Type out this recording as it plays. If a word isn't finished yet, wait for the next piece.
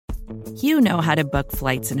You know how to book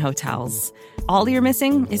flights and hotels. All you're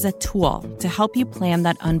missing is a tool to help you plan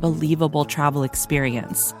that unbelievable travel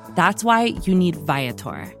experience. That's why you need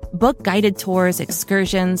Viator. Book guided tours,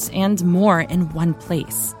 excursions, and more in one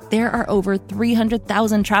place. There are over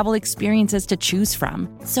 300,000 travel experiences to choose from,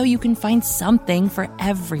 so you can find something for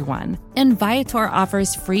everyone. And Viator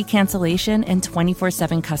offers free cancellation and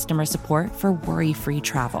 24/7 customer support for worry-free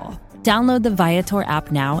travel. Download the Viator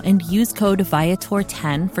app now and use code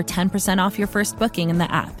Viator10 for 10% off your first booking in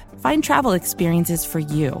the app. Find travel experiences for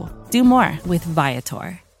you. Do more with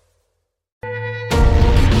Viator.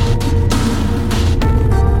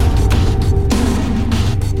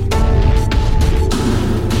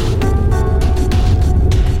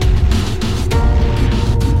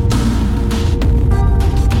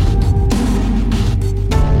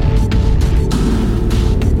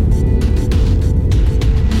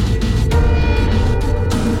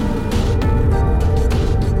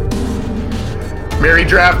 Merry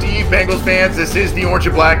Draft Eve, Bengals fans. This is the Orange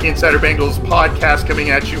and Black Insider Bengals podcast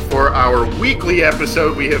coming at you for our weekly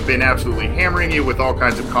episode. We have been absolutely hammering you with all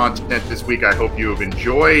kinds of content this week. I hope you have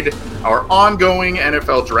enjoyed our ongoing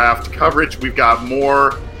NFL draft coverage. We've got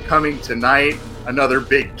more coming tonight, another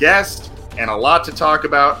big guest, and a lot to talk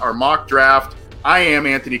about. Our mock draft. I am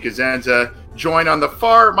Anthony Cosenza, joined on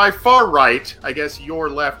my far right, I guess your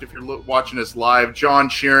left if you're watching us live, John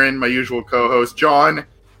Sheeran, my usual co-host. John,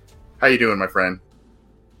 how you doing, my friend?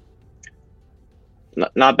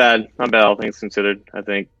 Not bad, all things considered. I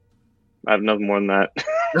think I have nothing more than that.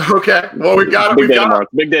 Okay, well we've got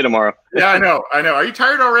big day tomorrow. Yeah, I know. Are you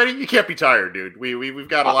tired already? You can't be tired, dude. We've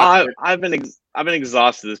got a lot. I've been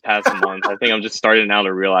exhausted this past month. I think I'm just starting now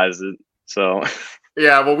to realize it. So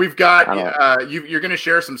yeah, well we've got you're going to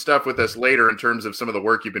share some stuff with us later in terms of some of the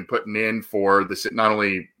work you've been putting in for this, not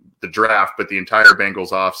only the draft but the entire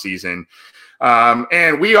Bengals off season.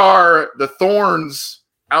 And we are the thorns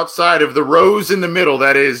outside of the rose in the middle.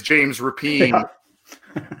 That is James Rapine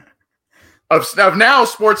of now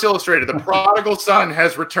Sports Illustrated. The prodigal son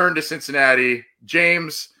has returned to Cincinnati.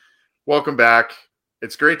 James, welcome back.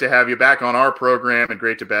 It's great to have you back on our program and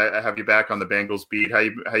great to have you back on the Bengals beat. How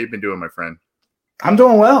you been doing, my friend? I'm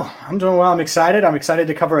doing well. I'm excited. I'm excited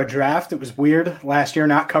to cover a draft. It was weird last year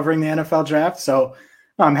not covering the NFL draft, so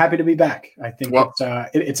I'm happy to be back. I think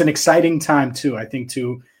it's an exciting time too. I think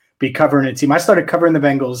to be covering a team. I started covering the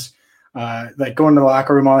Bengals, like going to the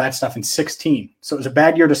locker room, all that stuff in 2016. So it was a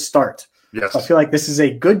bad year to start. Yes. So I feel like this is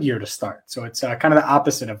a good year to start. So it's kind of the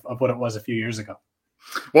opposite of what it was a few years ago.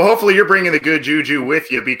 Well, hopefully you're bringing the good juju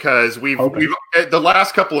with you, because we've the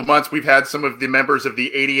last couple of months we've had some of the members of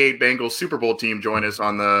the '88 Bengals Super Bowl team join us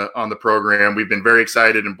on the program. We've been very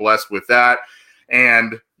excited and blessed with that.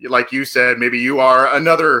 And like you said, maybe you are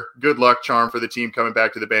another good luck charm for the team coming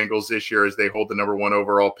back to the Bengals this year as they hold the number 1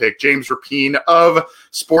 overall pick. James Rapine of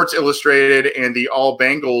Sports Illustrated and the All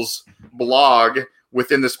Bengals blog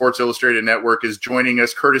within the Sports Illustrated network is joining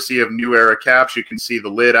us courtesy of New Era Caps. You can see the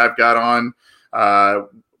lid I've got on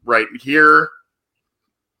right here.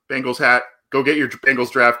 Bengals hat. Go get your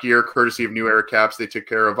Bengals draft gear courtesy of New Era Caps. They took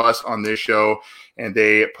care of us on this show, and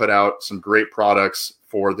they put out some great products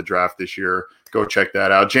for the draft this year. Go check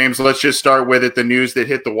that out. James, let's just start with it. The news that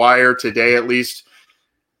hit the wire today, at least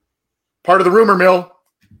part of the rumor mill.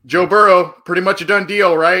 Joe Burrow, pretty much a done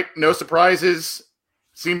deal, right? No surprises.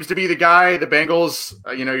 Seems to be the guy. The Bengals,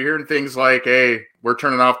 you're hearing things like, hey, we're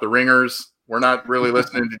turning off the ringers. We're not really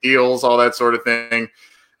listening to deals, all that sort of thing.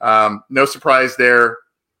 No surprise there.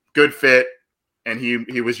 Good fit. And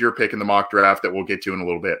he was your pick in the mock draft that we'll get to in a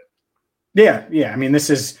little bit. Yeah. I mean,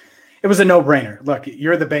 it was a no-brainer. Look,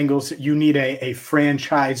 you're the Bengals. You need a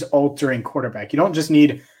franchise-altering quarterback. You don't just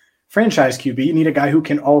need franchise QB. You need a guy who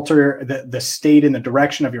can alter the state and the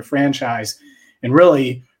direction of your franchise. And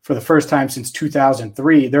really, for the first time since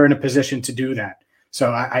 2003, they're in a position to do that.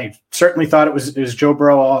 So I certainly thought it was Joe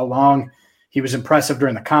Burrow all along. He was impressive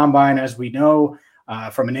during the combine, as we know,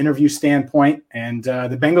 from an interview standpoint. And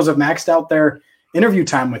the Bengals have maxed out their interview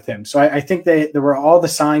time with him. So I think there were all the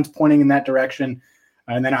signs pointing in that direction.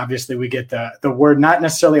 And then obviously we get the word, not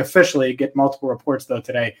necessarily officially, get multiple reports though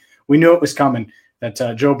today. We knew it was coming, that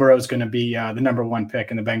Joe Burrow is going to be the number 1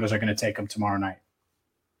 pick and the Bengals are going to take him tomorrow night.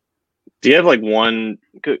 Do you have one?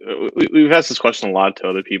 We've asked this question a lot to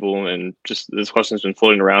other people, and just this question has been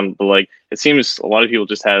floating around. But it seems a lot of people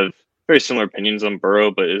just have very similar opinions on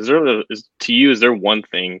Burrow. But is there one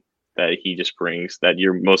thing that he just brings that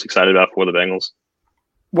you're most excited about for the Bengals?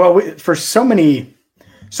 Well, for so many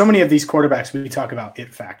of these quarterbacks, we talk about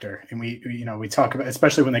it factor, and we talk about,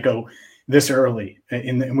 especially when they go this early,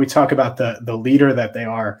 and we talk about the leader that they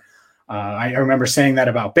are. I remember saying that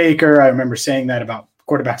about Baker. I remember saying that about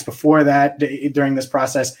quarterbacks before that during this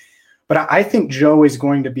process. But I think Joe is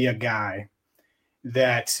going to be a guy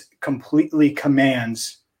that completely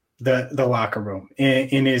commands the locker room.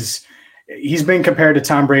 He's been compared to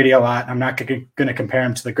Tom Brady a lot. I'm not going to compare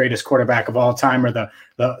him to the greatest quarterback of all time or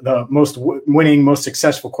the most winning, most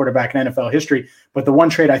successful quarterback in NFL history. But the one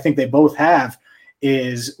trait I think they both have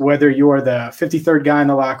is whether you're the 53rd guy in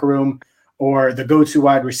the locker room or the go-to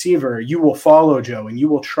wide receiver, you will follow Joe and you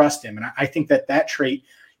will trust him. And I think that trait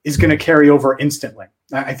is going to carry over instantly.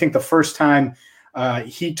 I think the first time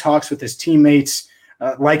he talks with his teammates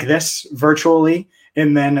like this virtually,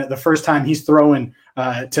 and then the first time he's throwing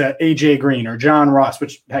to AJ Green or John Ross,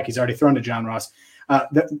 which heck, he's already thrown to John Ross.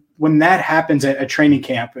 When that happens at training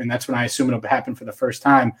camp, and that's when I assume it'll happen for the first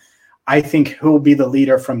time, I think he'll be the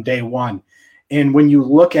leader from day one. And when you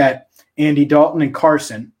look at Andy Dalton and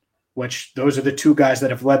Carson, which those are the two guys that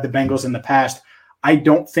have led the Bengals in the past, I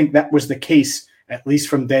don't think that was the case, at least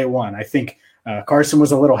from day one. I think Carson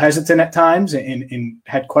was a little hesitant at times and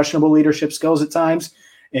had questionable leadership skills at times.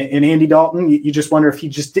 And Andy Dalton, you just wonder if he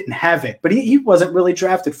just didn't have it. But he wasn't really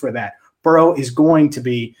drafted for that. Burrow is going to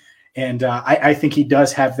be, and I think he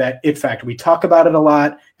does have that it factor. We talk about it a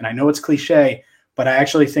lot, and I know it's cliche, but I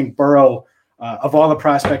actually think Burrow, of all the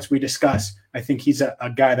prospects we discuss, I think he's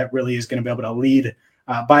a guy that really is going to be able to lead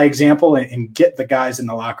by example and get the guys in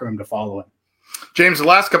the locker room to follow him. James, the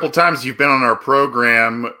last couple of times you've been on our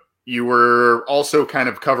program, you were also kind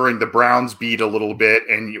of covering the Browns beat a little bit,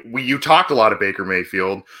 and you talked a lot of Baker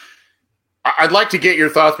Mayfield. I'd like to get your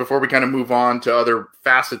thoughts before we kind of move on to other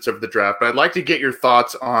facets of the draft, but I'd like to get your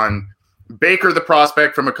thoughts on Baker, the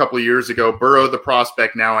prospect from a couple of years ago, Burrow, the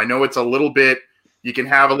prospect now. I know it's a little bit, you can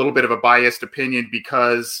have a little bit of a biased opinion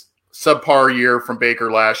because subpar year from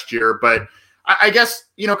Baker last year, but I guess,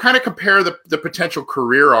 kind of compare the potential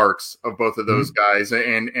career arcs of both of those guys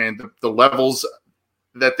and the levels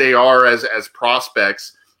that they are as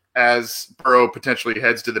prospects as Burrow potentially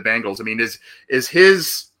heads to the Bengals. I mean,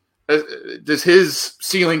 does his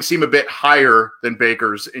ceiling seem a bit higher than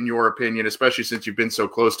Baker's in your opinion, especially since you've been so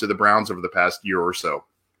close to the Browns over the past year or so?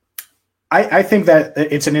 I think that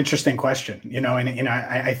it's an interesting question, and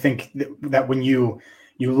I think that when you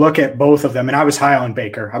look at both of them, and I was high on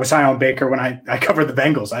Baker. I was high on Baker when I covered the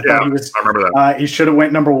Bengals. I thought he was. I remember that. He should have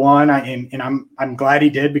went number one, and I'm glad he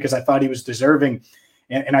did because I thought he was deserving,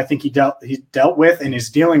 and I think he dealt with and is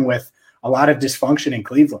dealing with a lot of dysfunction in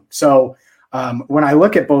Cleveland. So when I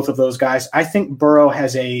look at both of those guys, I think Burrow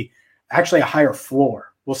has actually a higher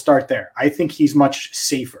floor. We'll start there. I think he's much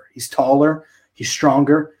safer. He's taller. He's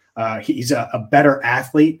stronger. He's a better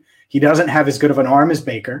athlete. He doesn't have as good of an arm as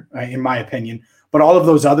Baker, in my opinion. But all of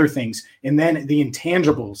those other things. And then the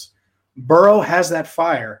intangibles. Burrow has that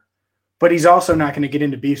fire, but he's also not going to get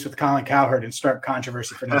into beefs with Colin Cowherd and start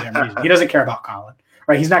controversy for no damn reason. He doesn't care about Colin,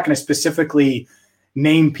 right? He's not going to specifically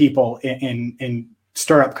name people and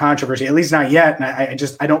stir up controversy, at least not yet. And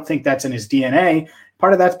I don't think that's in his DNA.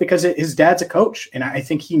 Part of that's because his dad's a coach. And I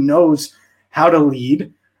think he knows how to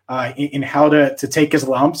lead in how to take his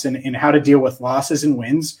lumps and how to deal with losses and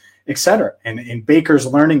wins, et cetera. And Baker's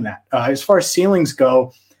learning that. As far as ceilings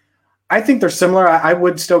go, I think they're similar. I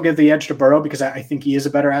would still give the edge to Burrow because I think he is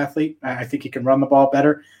a better athlete. I think he can run the ball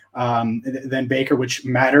better than Baker, which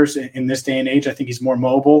matters in this day and age. I think he's more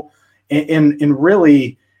mobile. And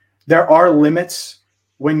really, there are limits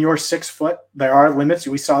when you're 6 foot. There are limits.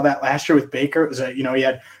 We saw that last year with Baker. It was he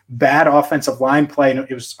had bad offensive line play, and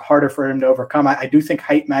it was harder for him to overcome. I do think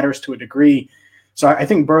height matters to a degree. So I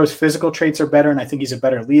think Burrow's physical traits are better, and I think he's a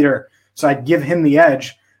better leader. So I'd give him the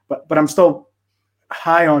edge, but I'm still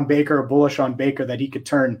high on Baker, bullish on Baker that he could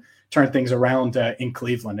turn things around in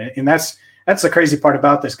Cleveland. And that's the crazy part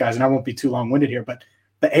about this, guys, and I won't be too long-winded here, but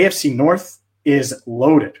the AFC North is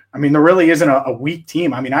loaded. I mean, there really isn't a weak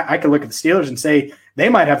team. I mean, I could look at the Steelers and say they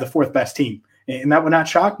might have the fourth best team, and that would not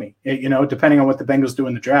shock me, depending on what the Bengals do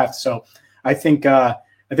in the draft. So I think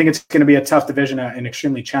it's going to be a tough division, an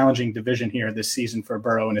extremely challenging division here this season for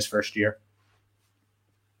Burrow in his first year.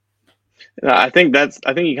 I think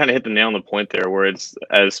you kind of hit the nail on the point there, where it's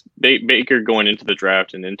as Baker going into the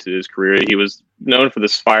draft and into his career, he was known for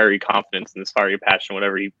this fiery confidence and this fiery passion.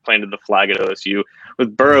 Whenever he planted the flag at OSU,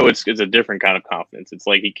 with Burrow, it's a different kind of confidence. It's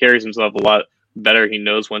like he carries himself a lot better. He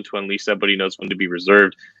knows when to unleash that, but he knows when to be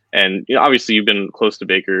reserved. And obviously, you've been close to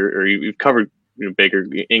Baker, or you've covered Baker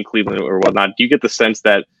in Cleveland or whatnot. Do you get the sense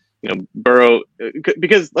that Burrow,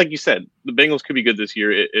 because like you said, the Bengals could be good this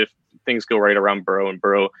year if things go right around Burrow and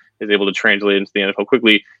Burrow is able to translate into the NFL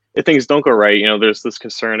quickly? If things don't go right, there's this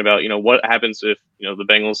concern about, what happens if, the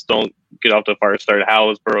Bengals don't get off to a fire start? How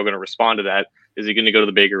is Burrow going to respond to that? Is he going to go to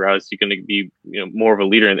the Baker route? Is he going to be, more of a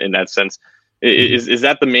leader in that sense? Is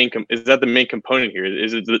that the main component here?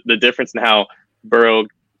 Is it the difference in how Burrow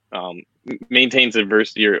maintains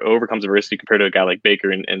adversity or overcomes adversity compared to a guy like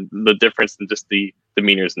Baker, and the difference in just the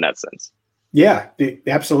demeanors in that sense? Yeah,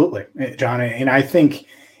 absolutely, John. And I think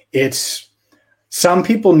it's some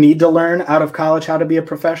people need to learn out of college how to be a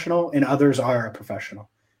professional, and others are a professional.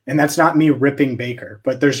 And that's not me ripping Baker,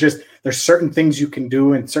 but there's certain things you can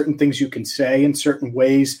do and certain things you can say and certain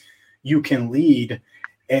ways you can lead.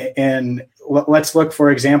 And let's look,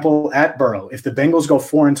 for example, at Burrow. If the Bengals go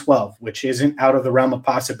 4-12, which isn't out of the realm of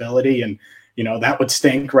possibility, and that would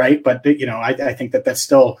stink, right? But I think that's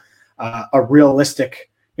still a realistic,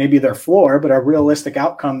 maybe their floor, but a realistic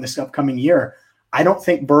outcome this upcoming year. I don't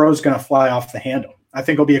think Burrow's going to fly off the handle. I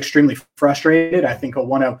think he'll be extremely frustrated. I think he'll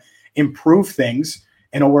want to improve things,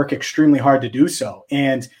 and he'll work extremely hard to do so.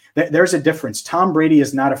 And there's a difference. Tom Brady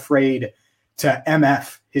is not afraid to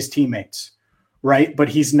MF his teammates, right? But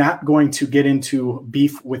he's not going to get into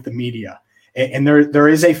beef with the media. And there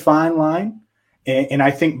is a fine line. And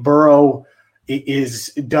I think Burrow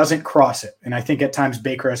doesn't cross it. And I think at times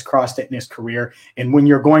Baker has crossed it in his career. And when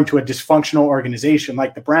you're going to a dysfunctional organization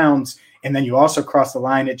like the Browns, and then you also cross the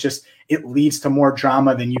line, it leads to more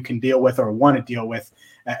drama than you can deal with or want to deal with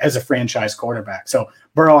as a franchise quarterback. So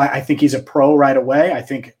Burrow, I think he's a pro right away. I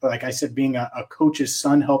think, like I said, being a coach's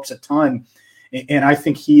son helps a ton. And I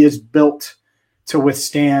think he is built to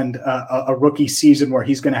withstand a rookie season where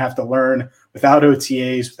he's going to have to learn without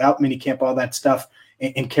OTAs, without minicamp, all that stuff,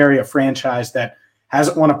 and carry a franchise that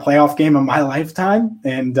hasn't won a playoff game in my lifetime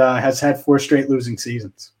and has had 4 straight losing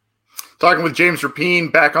seasons. Talking with James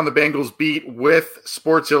Rapien, back on the Bengals beat with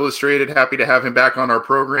Sports Illustrated. Happy to have him back on our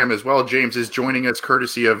program as well. James is joining us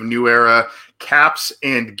courtesy of New Era Caps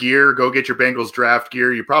and Gear. Go get your Bengals draft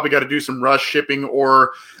gear. You probably got to do some rush shipping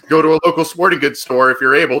or go to a local sporting goods store if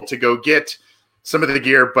you're able to go get some of the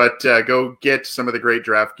gear, but go get some of the great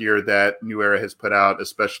draft gear that New Era has put out,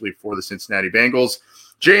 especially for the Cincinnati Bengals.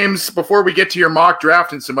 James, before we get to your mock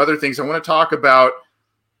draft and some other things, I want to talk about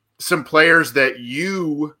some players that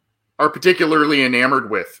you are particularly enamored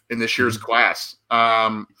with in this year's class.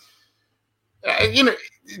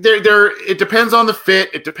 It depends on the fit.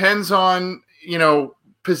 It depends on,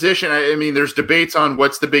 position. I mean, there's debates on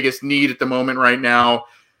what's the biggest need at the moment right now.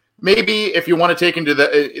 Maybe if you want to take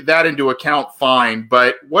that into account, fine.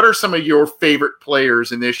 But what are some of your favorite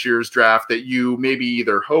players in this year's draft that you maybe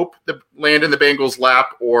either hope to land in the Bengals'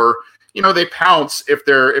 lap, or they pounce if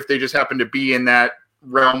they just happen to be in that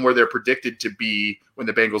realm where they're predicted to be when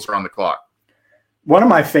the Bengals are on the clock? One of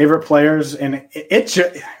my favorite players, and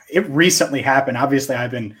it recently happened. Obviously,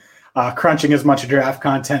 I've been crunching as much draft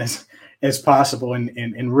content as possible,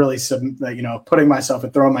 and really putting myself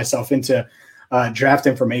and throwing myself into draft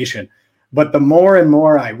information. But the more and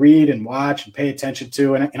more I read and watch and pay attention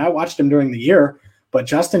to, and I watched him during the year, but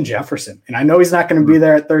Justin Jefferson, and I know he's not going to be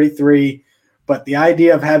there at 33, but the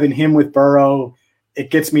idea of having him with Burrow,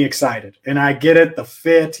 it gets me excited. And I get it, the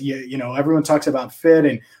fit, everyone talks about fit,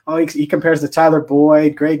 and he compares to Tyler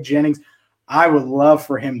Boyd, Greg Jennings. I would love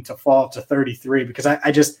for him to fall to 33 because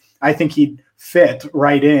I think he'd fit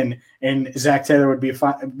right in, and Zach Taylor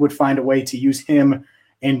would find a way to use him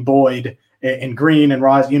and Boyd and Green and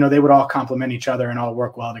Ross. They would all complement each other and all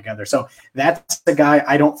work well together. So that's the guy.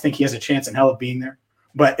 I don't think he has a chance in hell of being there,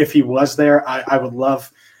 but if he was there, I would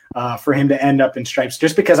love for him to end up in stripes,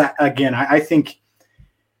 just because I think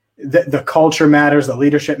the culture matters, the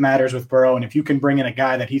leadership matters with Burrow. And if you can bring in a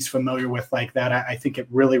guy that he's familiar with like that, I think it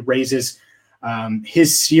really raises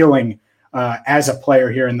his ceiling as a player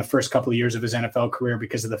here in the first couple of years of his NFL career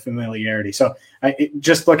because of the familiarity. So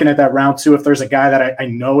just looking at that round 2, if there's a guy that I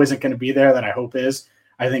know isn't going to be there that I hope is,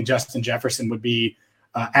 I think Justin Jefferson would be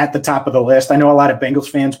at the top of the list. I know a lot of Bengals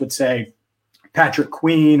fans would say Patrick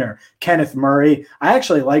Queen or Kenneth Murray. I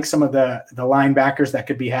actually like some of the linebackers that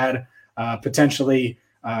could be had potentially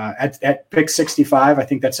at pick 65. I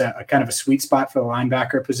think that's a kind of a sweet spot for the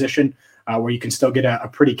linebacker position where you can still get a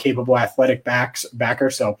pretty capable athletic backer.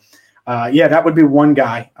 So that would be one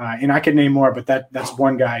guy, and I could name more, but that's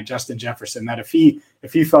one guy, Justin Jefferson, that if he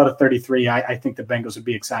fell to 33, I think the Bengals would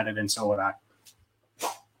be excited, and so would I.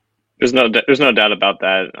 There's no doubt about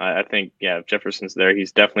that. I think, if Jefferson's there,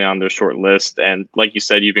 he's definitely on their short list. And like you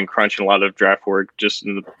said, you've been crunching a lot of draft work just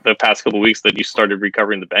in the past couple of weeks that you started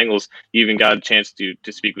recovering the Bengals. You even got a chance to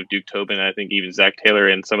speak with Duke Tobin, and I think even Zach Taylor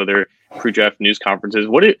in some of their pre-draft news conferences.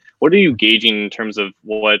 What are you gauging in terms of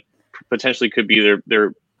what potentially could be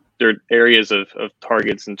their areas of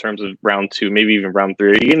targets in terms of round 2, maybe even round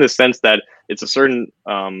 3? Are you in the sense that it's a certain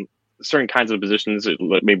certain kinds of positions,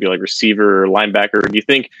 maybe like receiver or linebacker? Do you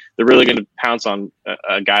think they're really going to pounce on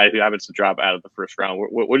a guy who happens to drop out of the first round?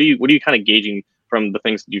 What are you kind of gauging from the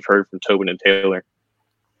things that you've heard from Tobin and Taylor?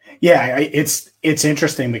 Yeah, it's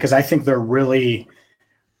interesting because I think they're really,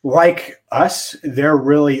 like us, they're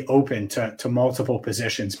really open to multiple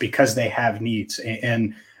positions because they have needs.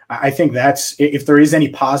 And I think that's, if there is any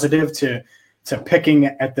positive to picking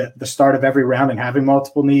at the start of every round and having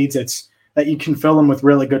multiple needs, it's that you can fill them with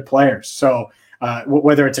really good players. So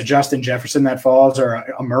whether it's a Justin Jefferson that falls or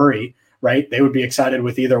a Murray, right, they would be excited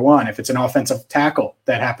with either one. If it's an offensive tackle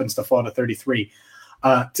that happens to fall to 33.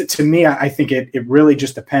 To me, I think it really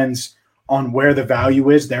just depends on where the value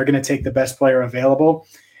is. They're going to take the best player available.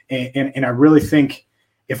 And I really think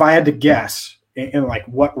if I had to guess in like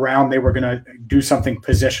what round they were going to do something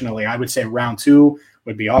positionally, I would say round 2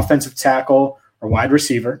 would be offensive tackle or wide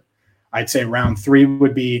receiver. I'd say round 3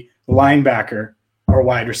 would be linebacker or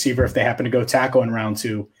wide receiver if they happen to go tackle in round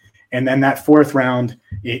 2. And then that 4th round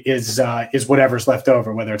is whatever's left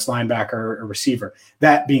over, whether it's linebacker or receiver.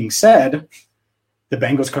 That being said, the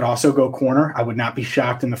Bengals could also go corner. I would not be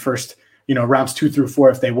shocked in the first, rounds 2 through 4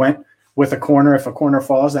 if they went with a corner. If a corner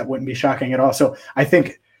falls, that wouldn't be shocking at all. So I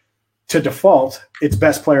think to default, it's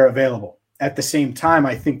best player available. At the same time,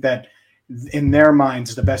 I think that in their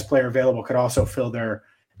minds, the best player available could also fill their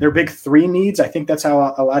big 3 needs. I think that's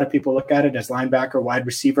how a lot of people look at it, as linebacker, wide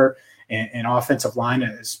receiver, and offensive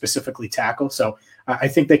line, specifically tackle. So I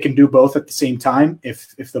think they can do both at the same time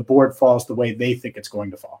if the board falls the way they think it's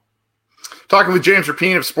going to fall. Talking with James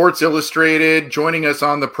Rapien of Sports Illustrated, joining us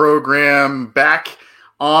on the program, back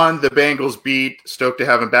on the Bengals beat. Stoked to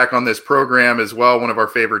have him back on this program as well, one of our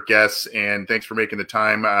favorite guests, and thanks for making the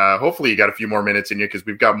time. Hopefully you got a few more minutes in you because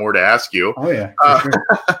we've got more to ask you. Oh, yeah. Sure.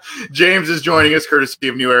 James is joining us courtesy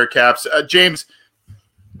of New Era Caps. James,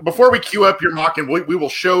 before we queue up your mock, and we will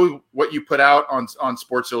show what you put out on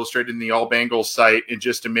Sports Illustrated in the All Bengals site in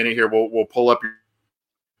just a minute here. We'll pull up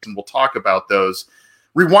and we'll talk about those.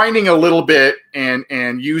 Rewinding a little bit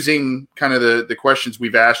and using kind of the questions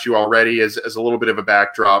we've asked you already as a little bit of a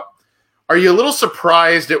backdrop, are you a little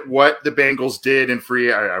surprised at what the Bengals did in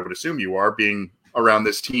free? I would assume you are, being around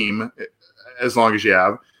this team as long as you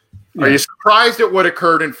have. Yeah. Are you surprised at what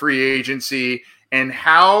occurred in free agency, and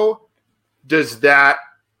how do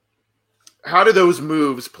those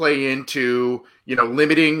moves play into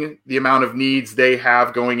limiting the amount of needs they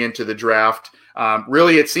have going into the draft?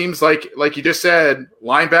 Really, it seems like you just said,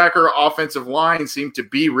 linebacker, offensive line seem to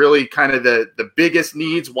be really kind of the biggest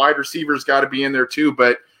needs. Wide receivers got to be in there too,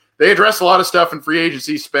 but they addressed a lot of stuff in free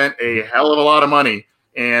agency, spent a hell of a lot of money,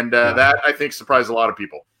 and that, I think, surprised a lot of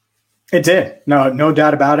people. It did. No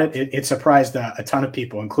doubt about it. It surprised a ton of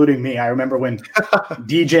people, including me. I remember when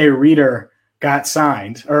DJ Reader got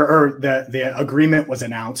signed or the agreement was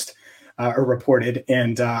announced or reported,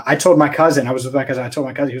 and I told my cousin, I was with my cousin, I told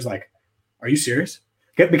my cousin, he was like, "Are you serious?"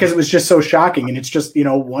 Because it was just so shocking, and it's just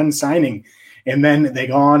one signing, and then they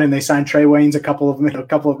go on and they signed Trey Waynes a couple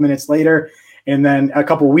of minutes later, and then a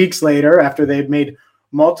couple of weeks later, after they'd made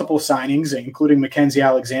multiple signings, including Mackenzie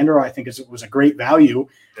Alexander, I think it was a great value.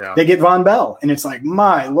 Yeah. They get Von Bell, and it's like,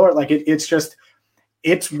 my Lord, like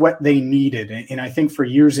it's what they needed, and I think for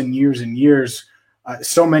years and years and years,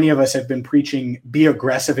 so many of us have been preaching be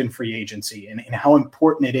aggressive in free agency and how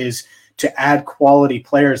important it is to add quality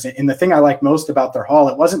players. And the thing I like most about their haul,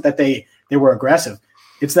 it wasn't that they were aggressive.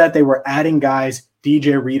 It's that they were adding guys,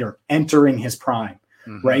 DJ Reader entering his prime,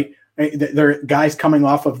 right? They're guys coming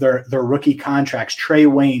off of their rookie contracts, Trey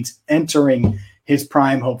Waynes entering his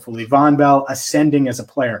prime, hopefully, Von Bell ascending as a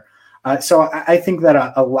player. So I think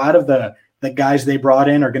that a lot of the guys they brought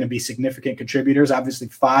in are going to be significant contributors. Obviously,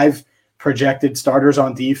 5 projected starters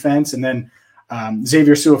on defense, and then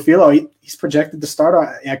Xavier Su'a-Filo, he's projected to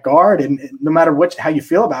start at guard, and no matter how you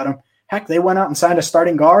feel about him, heck, they went out and signed a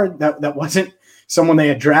starting guard that wasn't someone they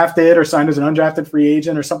had drafted or signed as an undrafted free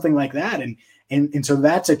agent or something like that, and so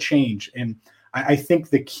that's a change. And I think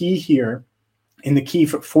the key here, and the key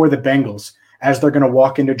for the Bengals, as they're going to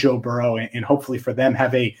walk into Joe Burrow and hopefully for them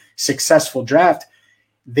have a successful draft,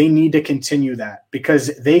 they need to continue that,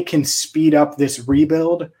 because they can speed up this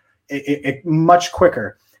rebuild much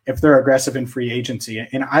quicker if they're aggressive in free agency.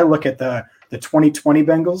 And I look at the 2020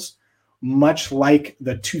 Bengals much like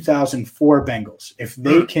the 2004 Bengals. If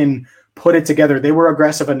they can put it together, they were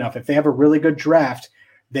aggressive enough. If they have a really good draft,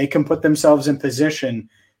 they can put themselves in position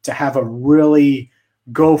to have a really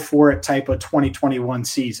go for it type of 2021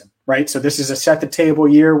 season, right? So this is a set the table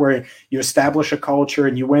year where you establish a culture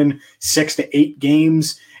and you win 6 to 8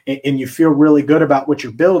 games and you feel really good about what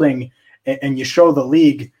you're building, and you show the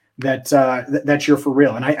league that you're for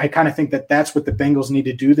real. And I kind of think that that's what the Bengals need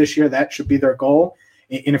to do this year. That should be their goal.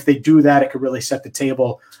 And if they do that, it could really set the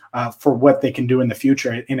table for what they can do in the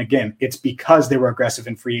future. And again, it's because they were aggressive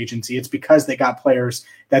in free agency. It's because they got players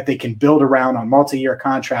that they can build around on multi-year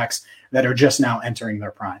contracts that are just now entering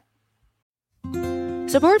their prime.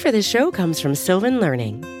 Support for this show comes from Sylvan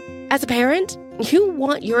Learning. As a parent, you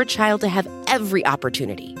want your child to have every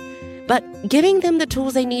opportunity, but giving them the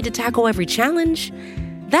tools they need to tackle every challenge,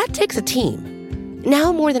 that takes a team.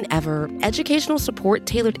 Now more than ever, educational support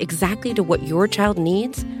tailored exactly to what your child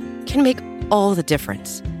needs can make all the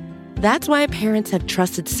difference. That's why parents have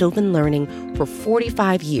trusted Sylvan Learning for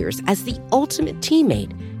 45 years as the ultimate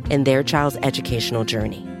teammate in their child's educational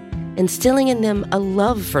journey, instilling in them a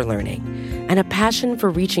love for learning and a passion for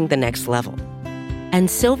reaching the next level.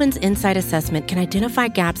 And Sylvan's Insight Assessment can identify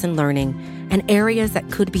gaps in learning and areas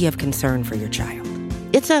that could be of concern for your child.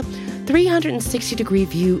 It's a 360-degree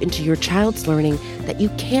view into your child's learning that you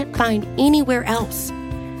can't find anywhere else,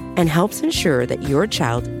 and helps ensure that your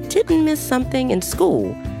child didn't miss something in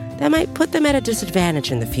school that might put them at a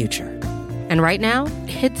disadvantage in the future. And right now,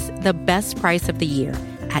 it's the best price of the year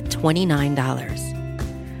at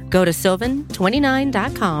 $29. Go to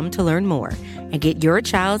sylvan29.com to learn more and get your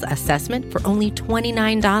child's assessment for only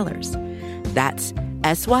 $29. That's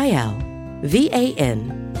SYLVAN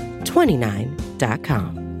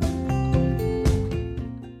 29.com.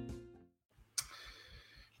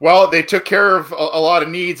 Well, they took care of a lot of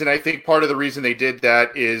needs, and I think part of the reason they did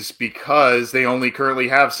that is because they only currently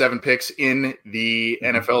have 7 picks in the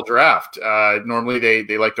NFL draft. Normally,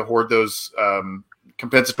 they like to hoard those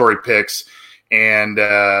compensatory picks and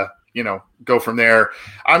go from there.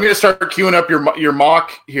 I'm going to start queuing up your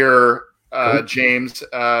mock here, James.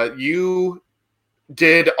 You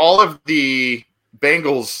did all of the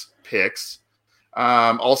Bengals picks.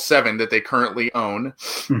 All 7 that they currently own,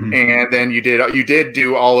 and then you did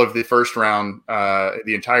do all of the first round,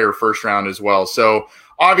 the entire first round as well. So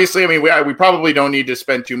obviously, I mean, we probably don't need to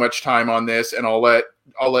spend too much time on this, and I'll let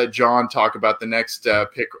John talk about the next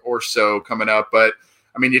pick or so coming up. But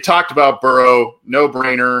I mean, you talked about Burrow, no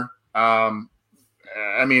brainer.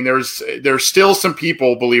 I mean, there's still some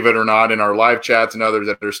people, believe it or not, in our live chats and others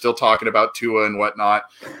that are still talking about Tua and whatnot.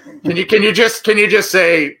 Can you just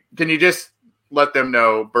let them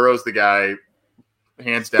know Burrow's the guy,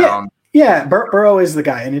 hands down? Yeah, Burrow is the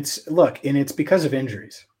guy, and it's because of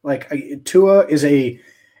injuries. Like Tua is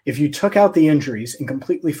if you took out the injuries and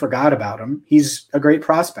completely forgot about him, he's a great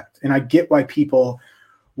prospect, and I get why people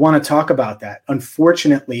want to talk about that.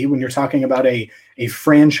 Unfortunately, when you're talking about a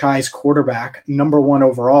franchise quarterback, number 1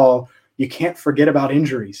 overall, you can't forget about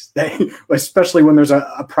injuries. Especially when there's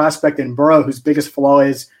a prospect in Burrow whose biggest flaw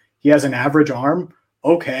is he has an average arm.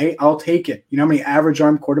 Okay, I'll take it. You know how many average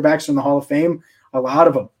arm quarterbacks are in the Hall of Fame? A lot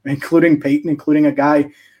of them, including Peyton, including a guy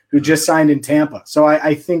who just signed in Tampa. So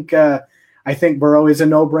I think Burrow is a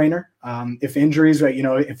no-brainer. If injuries,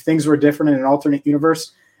 if things were different in an alternate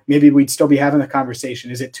universe, maybe we'd still be having the conversation.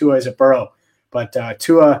 Is it Tua? Is it Burrow? But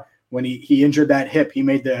Tua, when he injured that hip, he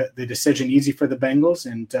made the decision easy for the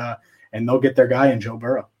Bengals, and they'll get their guy in Joe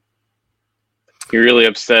Burrow. You really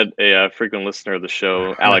upset a frequent listener of the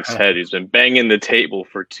show, Alex Head, who's been banging the table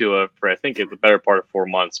for Tua for I think it's the better part of 4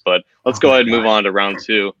 months. But let's go ahead and move on to round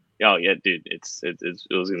 2. Oh yeah, dude, it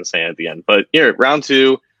was going to say at the end, but here round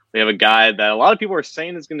 2, we have a guy that a lot of people are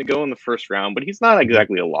saying is going to go in the first round, but he's not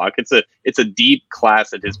exactly a lock. It's a deep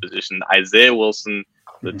class at his position. Isaiah Wilson,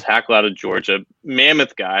 the tackle out of Georgia,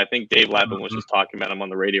 mammoth guy. I think Dave Lapham was just talking about him on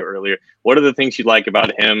the radio earlier. What are the things you like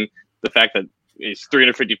about him? The fact that he's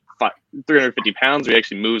 350 pounds, or he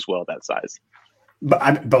actually moves well at that size?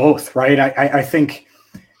 Both, right? I think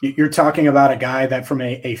you're talking about a guy that from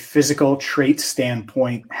a physical trait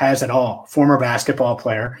standpoint has it all. Former basketball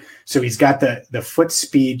player. So he's got the foot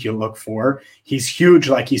speed you look for. He's huge,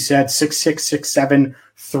 like you said, 6'6", 6'7",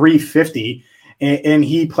 350. And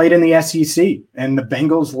he played in the SEC. And the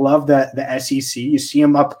Bengals love the SEC. You see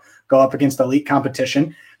him go up against elite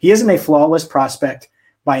competition. He isn't a flawless prospect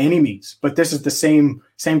by any means, but this is the same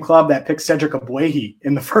club that picked Cedric Ogbuehi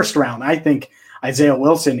in the first round. I think Isaiah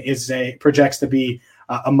Wilson projects to be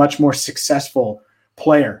a much more successful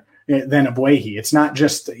player than Ogbuehi. It's not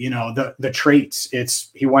just the traits.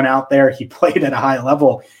 It's he went out there, he played at a high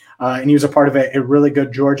level, and he was a part of a really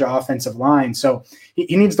good Georgia offensive line. So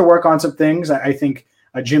he needs to work on some things. I think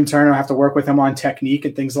Jim Turner will have to work with him on technique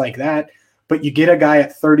and things like that. But you get a guy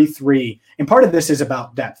at 33, and part of this is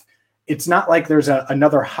about depth. It's not like there's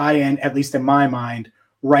another high-end, at least in my mind,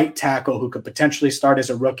 right tackle who could potentially start as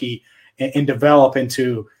a rookie and develop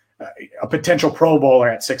into a potential Pro Bowler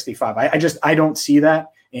at 65. I don't see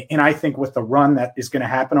that. And I think with the run that is going to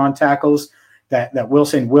happen on tackles, that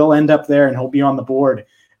Wilson will end up there and he'll be on the board.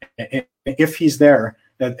 If he's there,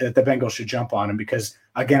 that the Bengals should jump on him because,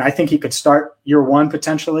 again, I think he could start year one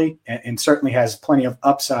potentially and certainly has plenty of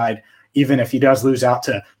upside, even if he does lose out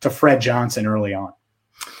to Fred Johnson early on.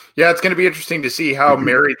 Yeah, it's going to be interesting to see how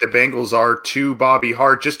married the Bengals are to Bobby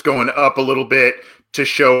Hart, just going up a little bit to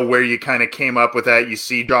show where you kind of came up with that. You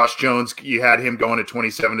see Josh Jones, you had him going at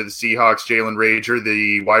 27 to the Seahawks, Jalen Rager,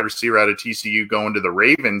 the wide receiver out of TCU, going to the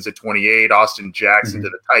Ravens at 28, Austin Jackson to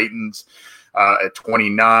the Titans at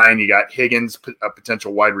 29. You got Higgins, a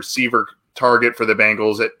potential wide receiver target for the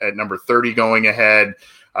Bengals at number 30 going ahead.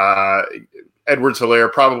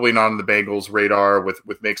 Edwards-Helaire, probably not on the Bengals' radar with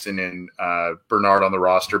Mixon and Bernard on the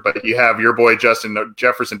roster. But you have your boy Justin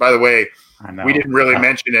Jefferson. By the way, we didn't really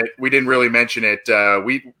mention it.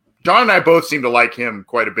 John and I both seem to like him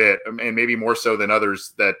quite a bit, and maybe more so than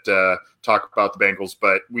others that talk about the Bengals.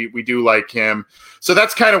 But we do like him. So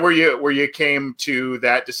that's kind of where you came to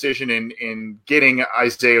that decision in getting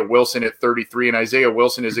Isaiah Wilson at 33. And Isaiah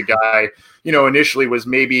Wilson is a guy, initially was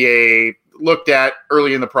maybe looked at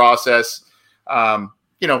early in the process.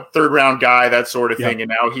 Third round guy, that sort of thing. And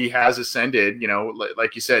now he has ascended,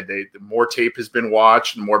 like you said, the more tape has been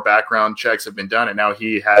watched and more background checks have been done. And now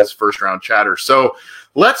he has first round chatter. So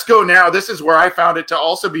let's go now. This is where I found it to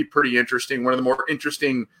also be pretty interesting. One of the more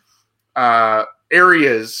interesting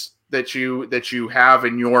areas that you have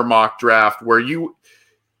in your mock draft where you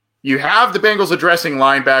have the Bengals addressing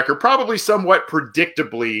linebacker, probably somewhat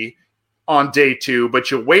predictably on day 2, but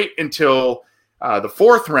you wait until the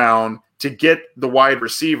 4th round to get the wide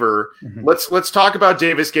receiver. Mm-hmm. Let's talk about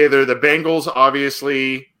Davis Gaither. The Bengals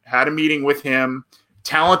obviously had a meeting with him.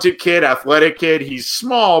 Talented kid, athletic kid. He's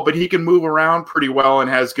small, but he can move around pretty well and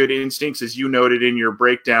has good instincts, as you noted in your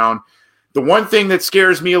breakdown. The one thing that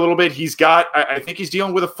scares me a little bit, I think he's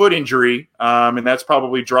dealing with a foot injury, and that's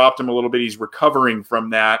probably dropped him a little bit. He's recovering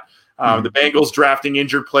from that. The Bengals drafting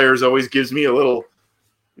injured players always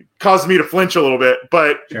caused me to flinch a little bit,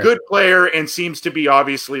 but sure. Good player and seems to be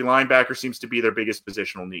obviously linebacker seems to be their biggest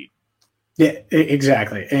positional need. Yeah,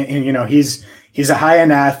 exactly. And he's a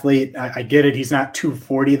high-end athlete. I get it. He's not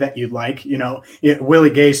 240 that you'd like, Willie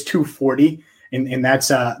Gay's 240 and that's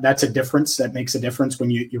a difference. That makes a difference when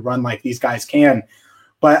you run like these guys can.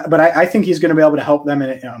 But I think he's going to be able to help them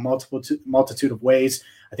in a multitude of ways.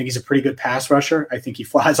 I think he's a pretty good pass rusher. I think he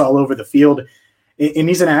flies all over the field. And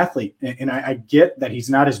he's an athlete, and I get that he's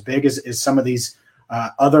not as big as some of these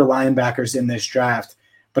other linebackers in this draft,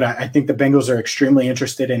 but I think the Bengals are extremely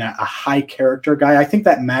interested in a high-character guy. I think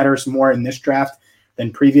that matters more in this draft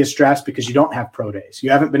than previous drafts because you don't have pro days.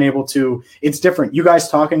 You haven't been able to – it's different. You guys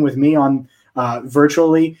talking with me on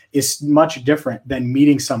virtually is much different than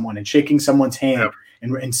meeting someone and shaking someone's hand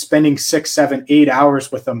and spending 6, 7, 8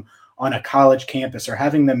 hours with them on a college campus or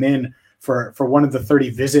having them in for one of the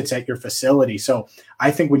 30 visits at your facility. So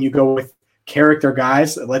I think when you go with character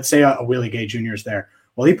guys, let's say a Willie Gay Jr. is there.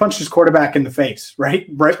 Well, he punched his quarterback in the face,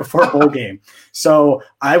 right before a bowl game. So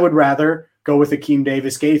I would rather go with Akeem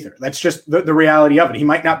Davis Gaither. That's just the reality of it. He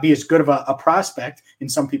might not be as good of a prospect in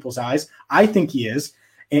some people's eyes. I think he is.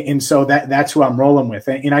 And so that's who I'm rolling with.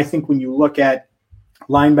 And I think when you look at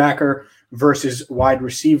linebacker versus wide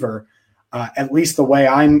receiver, at least the way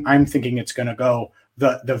I'm thinking it's going to go,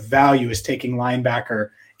 the value is taking linebacker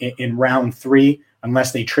in round 3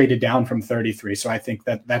 unless they traded down from 33. So I think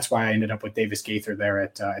that's why I ended up with Davis Gaither there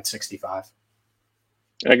at 65.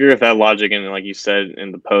 I agree with that logic. And like you said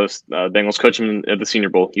in the post, Bengals coach him at the Senior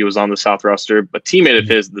Bowl. He was on the South roster. But teammate of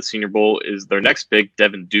his at the Senior Bowl is their next big,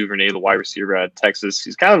 Devin Duvernay, the wide receiver out of Texas.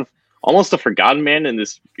 He's kind of almost a forgotten man in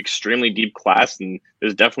this extremely deep class. And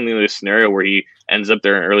there's definitely a scenario where he ends up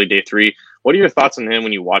there in early day 3. What are your thoughts on him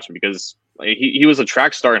when you watch him? Because he was a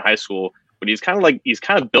track star in high school, but he's kind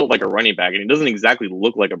of built like a running back, and he doesn't exactly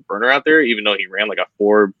look like a burner out there, even though he ran like a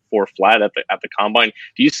 4 flat at the combine.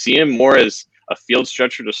 Do you see him more as a field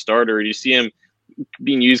stretcher to start, or do you see him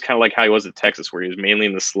being used kind of like how he was at Texas, where he was mainly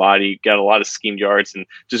in the slot? He got a lot of schemed yards and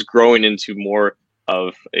just growing into more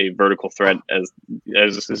of a vertical threat as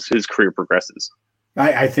his career progresses.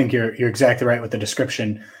 I think you're exactly right with the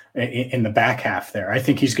description in the back half there. I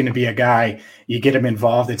think he's going to be a guy, you get him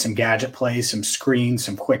involved in some gadget plays, some screens,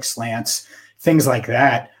 some quick slants, things like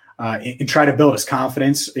that, and try to build his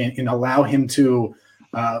confidence and allow him to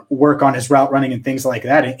work on his route running and things like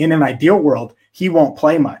that. In an ideal world, he won't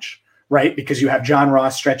play much, right? Because you have John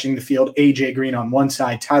Ross stretching the field, AJ Green on one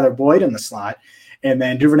side, Tyler Boyd in the slot, and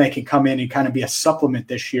then Duvernay can come in and kind of be a supplement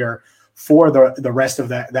this year for the rest of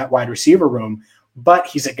that wide receiver room. But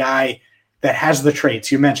he's a guy that has the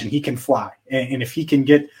traits you mentioned. He can fly, and if he can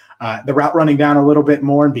get the route running down a little bit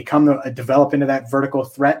more and develop into that vertical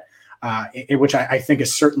threat, which I think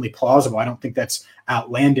is certainly plausible. I don't think that's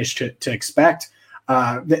outlandish to expect.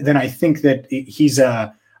 Then I think that he's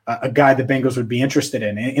a guy the Bengals would be interested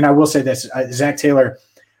in. And I will say this, Zach Taylor,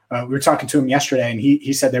 we were talking to him yesterday, and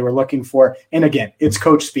he said they were looking for, and again, it's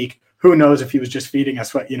coach speak. Who knows if he was just feeding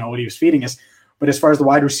us what he was feeding us. But as far as the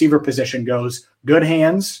wide receiver position goes, good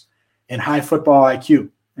hands and high football IQ.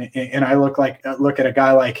 And I look at a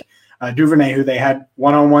guy like Duvernay, who they had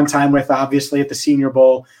one-on-one time with, obviously, at the Senior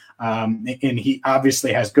Bowl. And he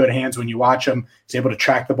obviously has good hands when you watch him. He's able to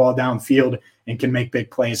track the ball downfield and can make big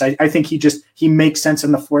plays. I think he makes sense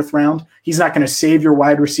in the 4th round. He's not going to save your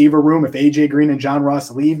wide receiver room if A.J. Green and John Ross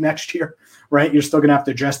leave next year, right? You're still going to have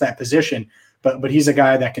to address that position. But he's a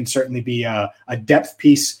guy that can certainly be a depth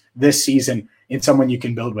piece this season and someone you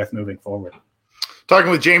can build with moving forward.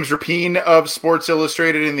 Talking with James Rapien of Sports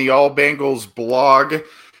Illustrated in the All Bengals blog.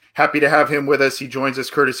 Happy to have him with us. He joins us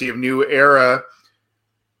courtesy of New Era.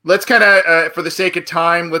 Let's kind of, for the sake of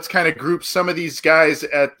time, let's kind of group some of these guys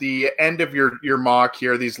at the end of your mock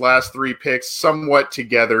here, these last 3 picks, somewhat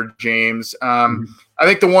together, James. I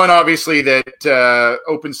think the one, obviously, that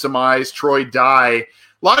opens some eyes, Troy Dye.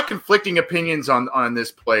 A lot of conflicting opinions on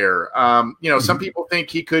this player. Some people think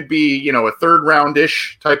he could be, a 3rd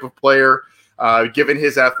round-ish type of player, given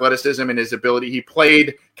his athleticism and his ability. He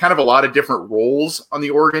played kind of a lot of different roles on the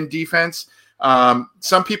Oregon defense.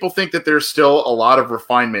 Some people think that there's still a lot of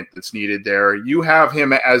refinement that's needed there. You have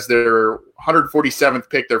him as their 147th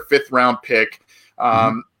pick, their 5th round pick,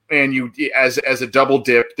 and you as a double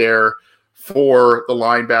dip there for the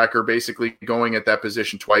linebacker, basically going at that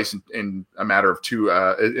position twice in a matter of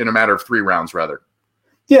 3 rounds, rather.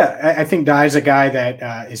 Yeah, I think Dye's a guy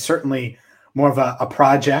that is certainly more of a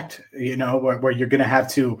project, where you're going to have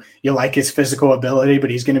to, you like his physical ability, but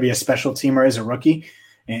he's going to be a special teamer as a rookie,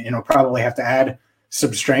 and he'll probably have to add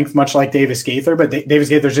some strength, much like Davis Gaither. But Davis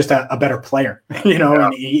Gaither's just a better player,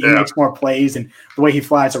 and he makes more plays and the way he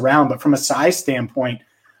flies around. But from a size standpoint,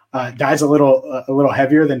 Dye's a little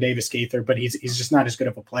heavier than Davis Gaither, but he's just not as good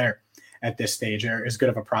of a player at this stage, or as good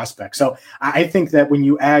of a prospect. So I think that when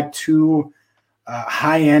you add 2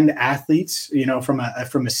 high-end athletes, from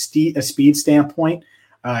a speed standpoint,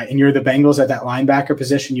 and you're the Bengals at that linebacker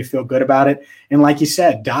position, you feel good about it. And like you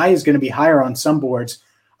said, Dye is going to be higher on some boards.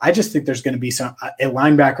 I just think there's going to be a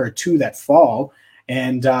linebacker or 2 that fall,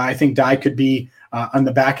 and I think Dye could be on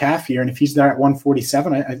the back half here. And if he's there at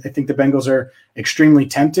 147, I think the Bengals are extremely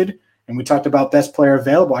tempted. And we talked about best player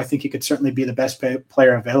available. I think he could certainly be the best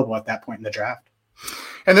player available at that point in the draft.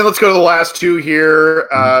 And then let's go to the last 2 here.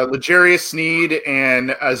 L'Jarius Sneed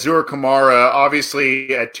and Azur Kamara.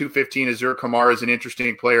 Obviously, at 215, Azur Kamara is an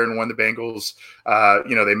interesting player and one the Bengals,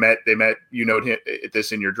 they met,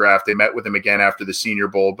 this in your draft. They met with him again after the Senior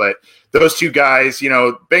Bowl. But those 2 guys,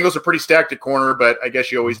 Bengals are pretty stacked at corner, but I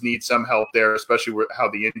guess you always need some help there, especially with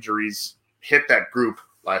how the injuries hit that group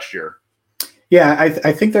last year. Yeah,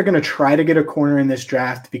 I think they're going to try to get a corner in this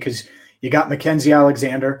draft because you got Mackenzie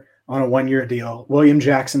Alexander on a 1-year deal. William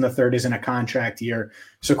Jackson III is in a contract year.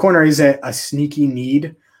 So corner is a sneaky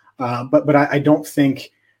need, but I don't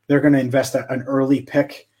think they're going to invest an early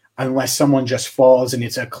pick unless someone just falls and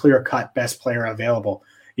it's a clear-cut best player available,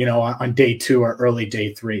 on day 2 or early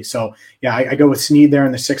day 3. So, yeah, I go with Sneed there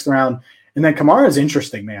in the 6th round. And then Kamara is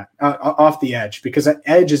interesting, man, off the edge, because that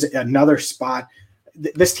edge is another spot.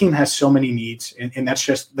 This team has so many needs, and that's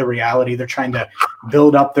just the reality. They're trying to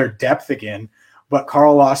build up their depth again. But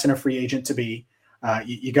Carl Lawson, a free agent to be.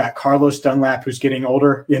 You got Carlos Dunlap, who's getting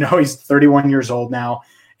older. He's 31 years old now.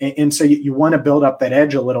 And so you want to build up that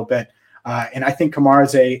edge a little bit. And I think Kamara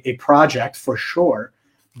is a project for sure,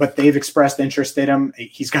 but they've expressed interest in him.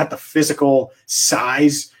 He's got the physical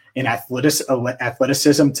size and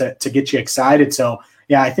athleticism to get you excited. So,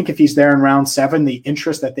 yeah, I think if he's there in round 7, the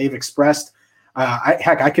interest that they've expressed,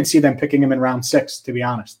 I could see them picking him in round 6, to be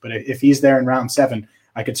honest. But if he's there in round 7,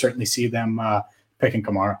 I could certainly see them picking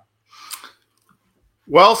Kamara.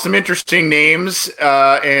 Well, some interesting names,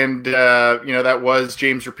 and that was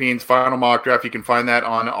James Rapien's final mock draft. You can find that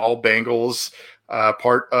on All Bengals,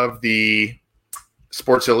 part of the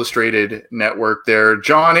Sports Illustrated network there.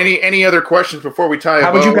 John, any other questions before we tie it?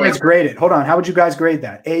 How would you guys grade it? Hold on. How would you guys grade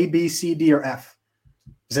that? A, B, C, D, or F?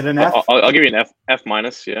 Is it an F? I'll give you an F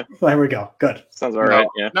minus, yeah. Well, there we go. Good. Sounds all right,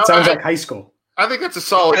 yeah. No, sounds like high school. I think that's a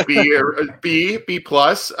solid B or B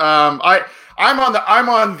plus. I'm on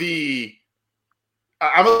the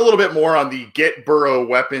I'm a little bit more on the get Burrow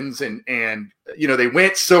weapons and they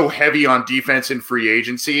went so heavy on defense in free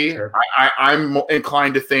agency. Sure. I'm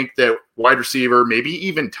inclined to think that wide receiver, maybe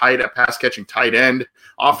even pass catching tight end,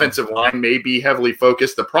 offensive line may be heavily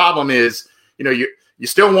focused. The problem is, you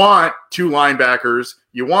still want 2 linebackers,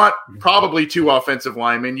 you want probably 2 offensive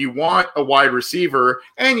linemen, you want a wide receiver,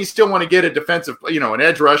 and you still want to get a defensive, an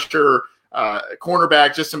edge rusher,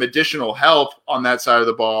 cornerback, just some additional help on that side of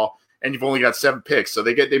the ball. And you've only got 7 picks, so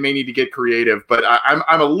they may need to get creative. But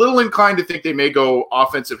I'm a little inclined to think they may go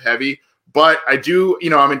offensive heavy. But I do,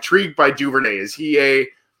 I'm intrigued by Duvernay. Is he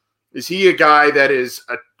a guy that is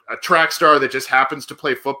a track star that just happens to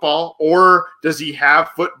play football, or does he have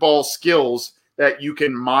football skills that you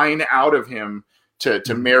can mine out of him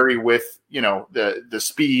to marry with the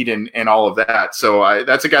speed and all of that? So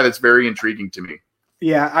that's a guy that's very intriguing to me.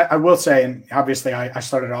 Yeah, I will say, and obviously I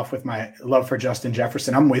started off with my love for Justin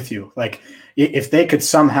Jefferson. I'm with you. Like, if they could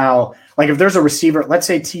somehow, like, if there's a receiver, let's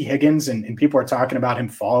say T. Higgins, and people are talking about him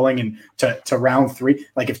falling to round 3.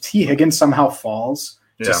 Like, if T. Higgins somehow falls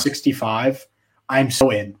to 65, I'm so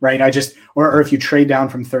in, right? Or if you trade down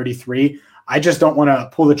from 33, I just don't want to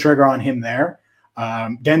pull the trigger on him there.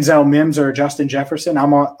 Denzel Mims or Justin Jefferson,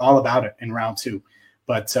 I'm all about it in round 2.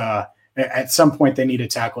 But at some point they need a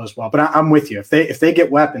tackle as well. But I'm with you. If they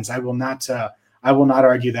get weapons, I will not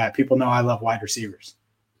argue that. People know I love wide receivers.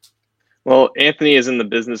 Well, Anthony is in the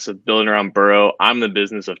business of building around Burrow. I'm in the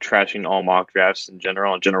business of trashing all mock drafts in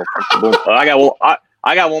general principle. I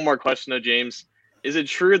got one more question though, James. Is it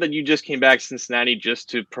true that you just came back to Cincinnati just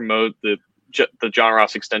to promote the John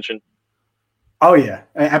Ross extension? Oh yeah,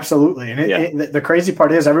 absolutely. And the crazy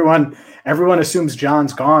part is everyone assumes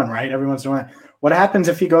John's gone, right? Everyone's doing that. What happens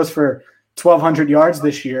if he goes for 1,200 yards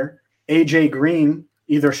this year? AJ Green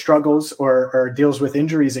either struggles or deals with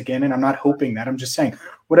injuries again, and I'm not hoping that. I'm just saying,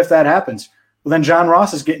 what if that happens? Well, then John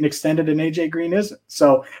Ross is getting extended and AJ Green isn't.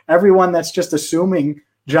 So everyone that's just assuming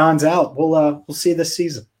John's out, we'll see this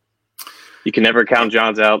season. You can never count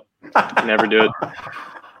John's out. You can never do it.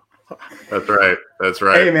 That's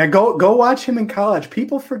right. Hey man, go watch him in college.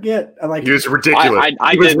 People forget. Like, he was ridiculous.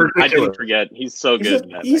 I didn't forget. He's so good.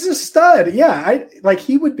 He's a stud. Yeah,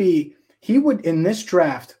 he would in this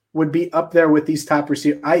draft would be up there with these top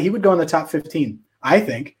receivers. He would go in the top 15. I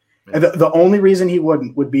think. Yeah. The only reason he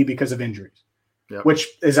wouldn't would be because of injuries, which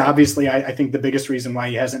is obviously I think the biggest reason why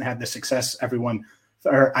he hasn't had the success everyone,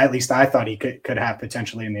 or at least I thought he could have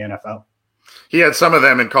potentially in the NFL. He had some of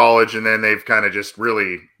them in college, and then they've kind of just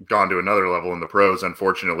really gone to another level in the pros,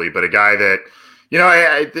 unfortunately. But a guy that,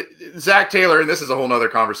 Zach Taylor, and this is a whole nother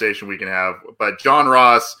conversation we can have, but John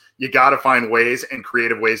Ross, you got to find ways and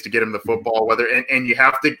creative ways to get him the football, and you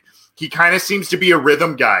have to, he kind of seems to be a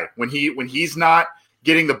rhythm guy. When he's not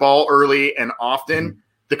getting the ball early and often,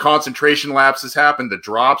 the concentration lapses happen, the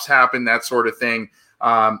drops happen, that sort of thing.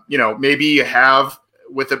 Maybe you have,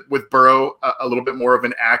 with Burrow, a little bit more of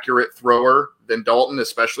an accurate thrower than Dalton,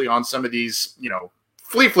 especially on some of these,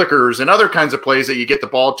 flea flickers and other kinds of plays that you get the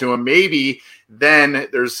ball to him. Maybe then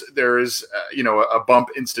there is a bump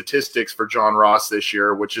in statistics for John Ross this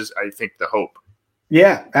year, which is, I think, the hope.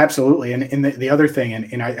 Yeah, absolutely. And the other thing,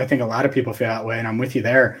 and I think a lot of people feel that way, and I'm with you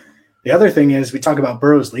there. The other thing is we talk about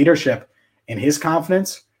Burrow's leadership and his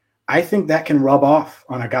confidence. I think that can rub off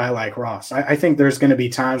on a guy like Ross. I think there's going to be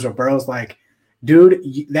times where Burrow's like, dude,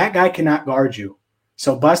 that guy cannot guard you.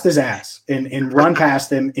 So bust his ass and run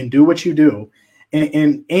past him and do what you do.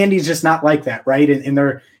 And Andy's just not like that, right? And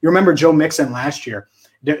you remember Joe Mixon last year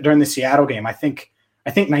during the Seattle game. I think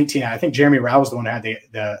Jeremy Rao was the one who had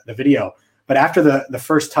the video. But after the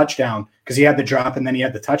first touchdown, because he had the drop and then he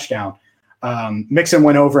had the touchdown, Mixon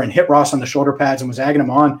went over and hit Ross on the shoulder pads and was egging him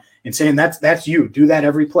on and saying, that's you. Do that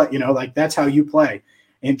every play. That's how you play,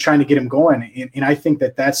 and trying to get him going. And I think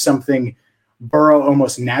that's something Burrow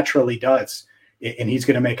almost naturally does, and he's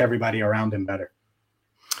going to make everybody around him better.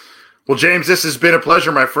 Well, James, this has been a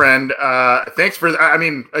pleasure, my friend. Thanks for,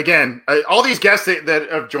 all these guests that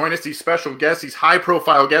have joined us, these special guests, these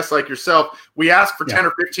high-profile guests like yourself, we ask for 10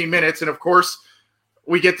 or 15 minutes, and of course,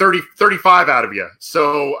 we get 35 out of you.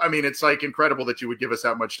 So, it's like incredible that you would give us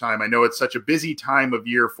that much time. I know it's such a busy time of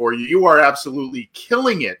year for you. You are absolutely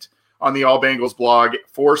killing it on the All Bengals blog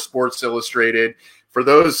for Sports Illustrated.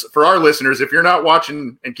 For our listeners, if you're not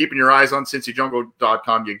watching and keeping your eyes on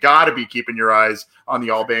CincyJungle.com, you got to be keeping your eyes on the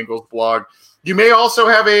All Bengals blog. You may also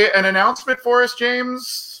have an announcement for us,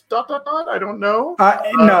 James. ... I don't know.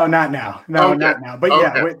 No, not now. No, okay. Not now. But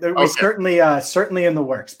we certainly in the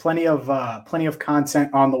works. Plenty of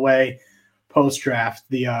content on the way post draft.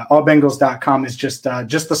 The allbengals.com is just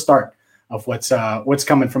the start of what's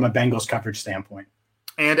coming from a Bengals coverage standpoint.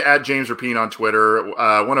 and at James Rapine on Twitter,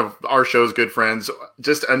 one of our show's good friends,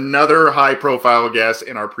 just another high-profile guest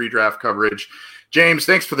in our pre-draft coverage. James,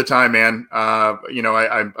 thanks for the time, man.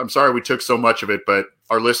 I'm sorry we took so much of it, but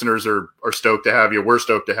our listeners are stoked to have you. We're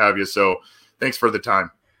stoked to have you, so thanks for the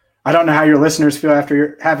time. I don't know how your listeners feel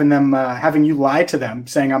after having you lie to them,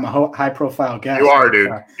 saying I'm a high-profile guest. You are,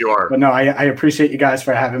 dude. You are. But no, I appreciate you guys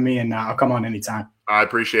for having me, and I'll come on anytime. I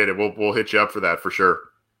appreciate it. We'll hit you up for that for sure.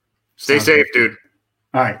 Stay safe, dude.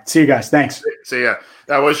 All right. See you guys. Thanks. See ya.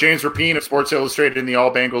 That was James Rapine of Sports Illustrated and the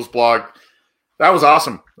All Bengals blog. That was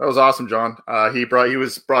awesome. John. He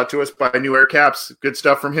was brought to us by New Air Caps. Good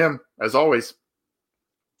stuff from him, as always.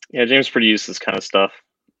 Yeah, James pretty used to this kind of stuff,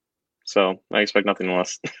 so I expect nothing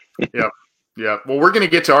less. Yeah. Well, we're going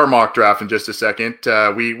to get to our mock draft in just a second.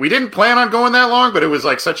 We didn't plan on going that long, but it was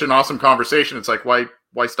like such an awesome conversation. It's like why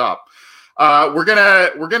stop? We're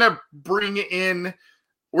gonna bring in.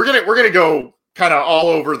 We're gonna go kind of all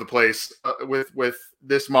over the place with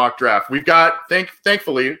this mock draft. We've got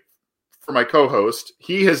thankfully for my co-host,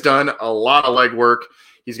 he has done a lot of legwork.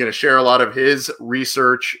 He's going to share a lot of his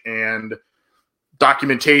research and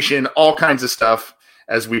documentation, all kinds of stuff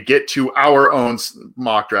as we get to our own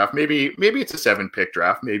mock draft. Maybe it's a 7-pick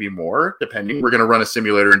draft, maybe more, depending. We're going to run a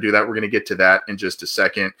simulator and do that. We're going to get to that in just a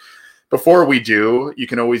second. Before we do, you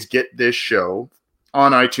can always get this show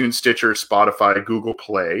on iTunes, Stitcher, Spotify, Google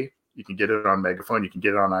Play. You can get it on Megaphone. You can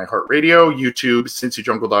get it on iHeartRadio, YouTube,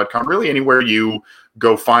 CincyJungle.com. Really, anywhere you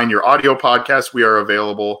go find your audio podcast, we are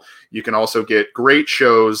available. You can also get great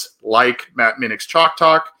shows like Matt Minnick's Chalk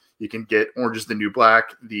Talk. You can get Orange is the New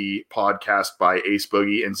Black, the podcast by Ace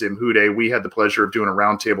Boogie and Zim Hude. We had the pleasure of doing a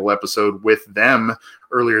roundtable episode with them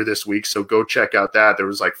earlier this week, so go check out that. There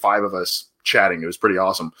was like 5 of us chatting. It was pretty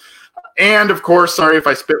awesome. And, of course, sorry if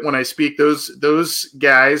I spit when I speak, those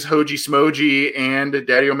guys, Hoji Smoji and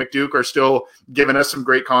Daddy-O McDuke, are still giving us some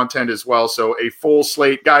great content as well. So a full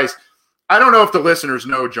slate. Guys, I don't know if the listeners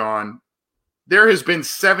know, John, there has been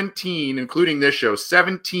 17, including this show,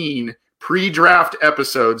 17 pre-draft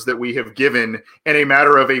episodes that we have given in a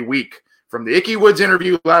matter of a week. From the Icky Woods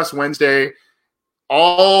interview last Wednesday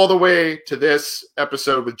all the way to this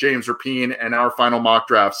episode with James Rapine and our final mock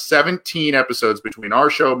draft. 17 episodes between our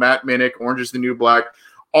show, Matt Minnick, Orange is the New Black,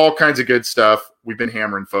 all kinds of good stuff. We've been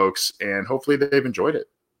hammering folks, and hopefully they've enjoyed it.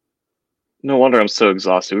 No wonder I'm so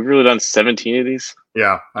exhausted. We've really done 17 of these?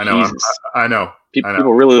 Yeah, I know. I know.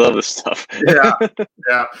 People really love this stuff. Yeah.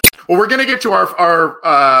 Well, we're going to get to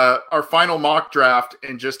our final mock draft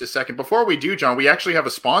in just a second. Before we do, John, we actually have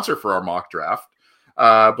a sponsor for our mock draft,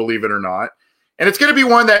 believe it or not. And it's going to be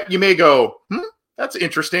one that you may go, that's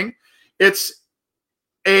interesting. It's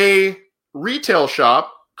a retail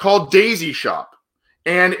shop called Daisy Shop.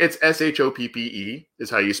 And it's SHOPPE is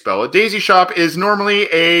how you spell it. Daisy Shop is normally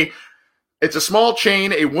it's a small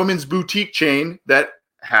chain, a women's boutique chain that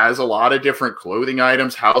has a lot of different clothing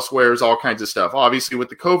items, housewares, all kinds of stuff. Obviously, with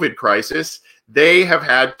the COVID crisis, they have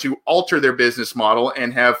had to alter their business model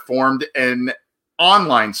and have formed an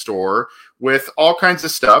online store with all kinds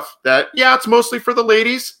of stuff that, it's mostly for the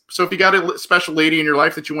ladies. So if you got a special lady in your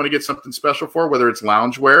life that you want to get something special for, whether it's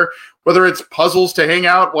loungewear, whether it's puzzles to hang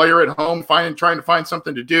out while you're at home, trying to find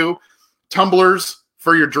something to do, tumblers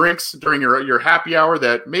for your drinks during your happy hour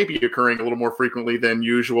that may be occurring a little more frequently than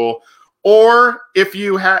usual, or if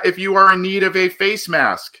you are in need of a face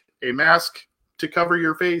mask, a mask to cover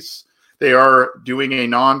your face. They are doing a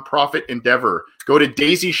nonprofit endeavor. Go to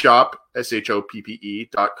Daisy Shop,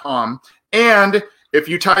 SHOPPE.com. And if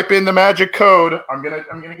you type in the magic code, I'm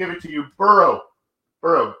gonna give it to you, Burrow.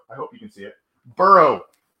 I hope you can see it. Burrow,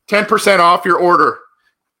 10% off your order.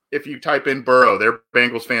 If you type in Burrow, they're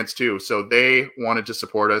Bengals fans too, so they wanted to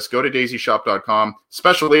support us. Go to daisyshop.com.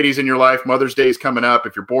 Special ladies in your life, Mother's Day is coming up.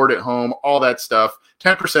 If you're bored at home, all that stuff,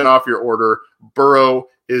 10% off your order. Burrow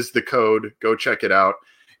is the code. Go check it out.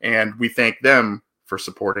 And we thank them for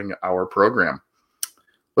supporting our program.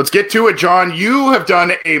 Let's get to it, John. You have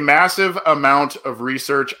done a massive amount of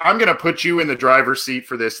research. I'm going to put you in the driver's seat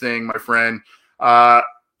for this thing, my friend.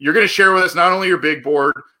 You're going to share with us not only your big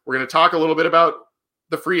board, we're going to talk a little bit about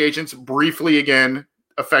the free agents briefly again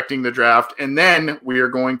affecting the draft, and then we are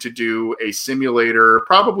going to do a simulator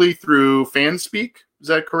probably through Fanspeak. Is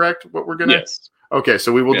that correct? What we're going to? Yes. Okay,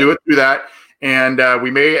 so we will do it through that, and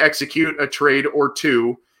we may execute a trade or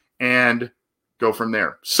two and go from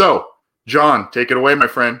there. So, John, take it away, my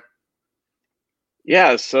friend.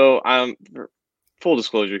 Yeah, so full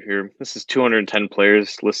disclosure here, this is 210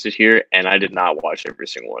 players listed here, and I did not watch every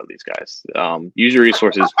single one of these guys. Use your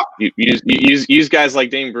resources. Use guys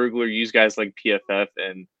like Dane Brugler, use guys like PFF,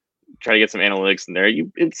 and try to get some analytics in there.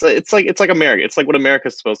 It's like America. It's like what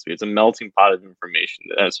America's supposed to be. It's a melting pot of information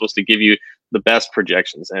that's supposed to give you the best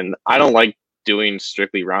projections. And I don't like doing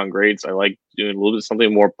strictly round grades. I like doing a little bit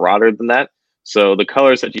something more broader than that. So the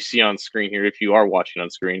colors that you see on screen here, if you are watching on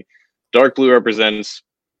screen, dark blue represents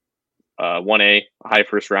 1A, high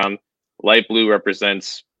first round. Light blue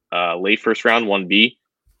represents late first round, 1B.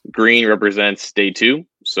 Green represents day 2,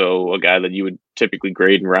 so a guy that you would typically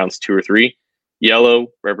grade in rounds 2 or 3. Yellow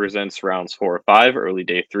represents rounds 4 or 5, early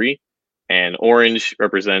day 3. And orange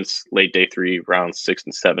represents late day 3, rounds 6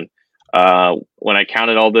 and 7. When I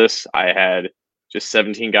counted all this, I had just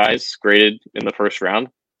 17 guys graded in the first round.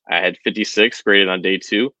 I had 56 graded on day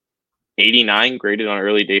 2, 89 graded on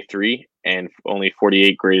early day 3, and only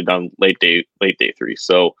 48 graded on late day 3.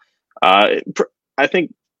 So I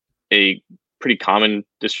think a pretty common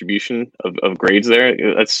distribution of grades there.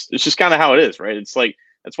 It's just kind of how it is, right? It's like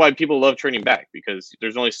that's why people love trading back, because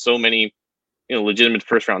there's only so many legitimate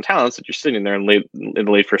first round talents that you're sitting there in the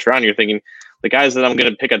late first round. You're thinking the guys that I'm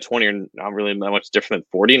going to pick at 20 are not really that much different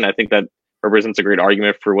than 40, and I think that represents a great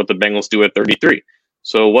argument for what the Bengals do at 33.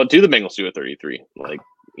 So what do the Bengals do at 33? Like,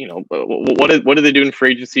 what do they do in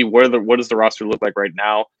free agency? What does the roster look like right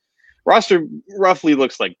now? Roster roughly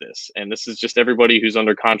looks like this, and this is just everybody who's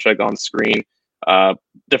under contract on screen.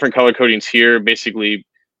 Different color codings here, basically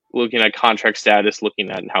looking at contract status, looking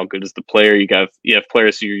at how good is the player. You have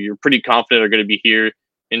players who you're pretty confident are going to be here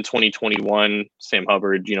in 2021. Sam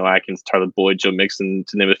Hubbard, Atkins, Tyler Boyd, Joe Mixon,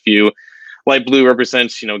 to name a few. Light blue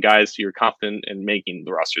represents guys who you're confident in making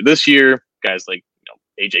the roster this year. Guys like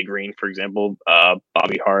AJ Green, for example,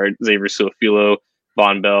 Bobby Hart, Xavier Su'a-Filo,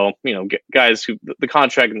 Von Bell, guys who the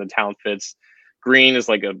contract and the talent fits. Green is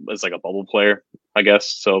like a bubble player, I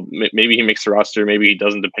guess. So maybe he makes the roster, maybe he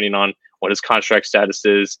doesn't, depending on what his contract status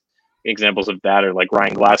is. Examples of that are like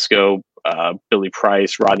Ryan Glasgow, Billy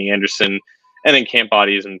Price, Rodney Anderson, and then camp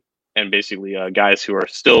bodies and basically guys who are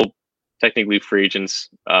still technically free agents,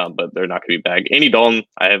 but they're not going to be back. Andy Dalton,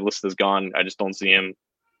 I have listed as gone. I just don't see him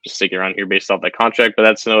just sticking around here based off that contract, but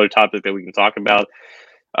that's another topic that we can talk about.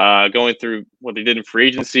 Going through what they did in free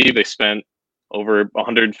agency, they spent over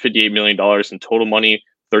 $158 million in total money,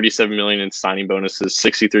 $37 million in signing bonuses,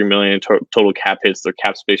 $63 million in total cap hits. Their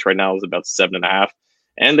cap space right now is about 7.5,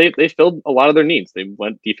 and they filled a lot of their needs. They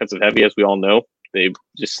went defensive heavy, as we all know. They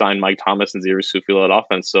just signed Mike Thomas and Xavier Su'a-Filo at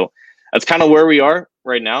offense. So that's kind of where we are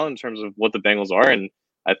right now in terms of what the Bengals are, and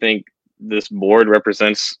I think this board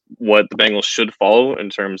represents what the Bengals should follow in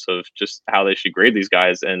terms of just how they should grade these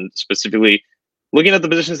guys, and specifically looking at the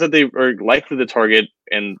positions that they are likely to target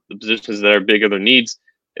and the positions that are big of their needs.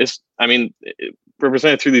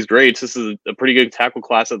 Represented through these grades, this is a pretty good tackle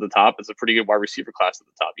class at the top. It's a pretty good wide receiver class at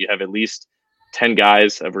the top. You have at least 10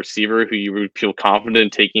 guys of receiver who you would feel confident in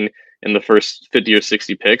taking in the first 50 or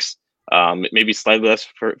 60 picks. Maybe slightly less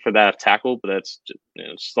for that tackle, but that's just,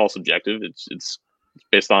 it's just all subjective. It's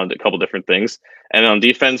based on a couple different things. And on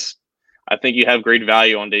defense, I think you have great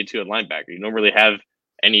value on day 2 at linebacker. You don't really have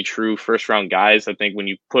any true first round guys. I think when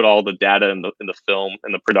you put all the data in the film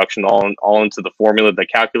and the production all into the formula that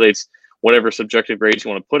calculates whatever subjective grades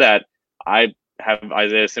you want to put at, I have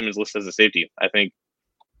Isaiah Simmons listed as a safety. I think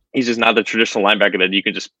he's just not the traditional linebacker that you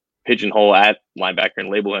can just pigeonhole at linebacker and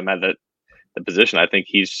label him at the position. I think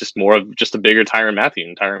he's just more of just a bigger Tyrann Mathieu,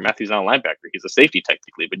 and Tyrann Mathieu's not a linebacker. He's a safety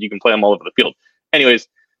technically, but you can play him all over the field. Anyways,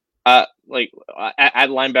 at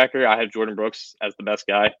linebacker, I have Jordan Brooks as the best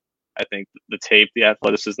guy. I think the tape, the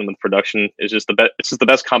athleticism, and the production is just the best. It's just the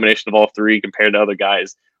best combination of all three compared to other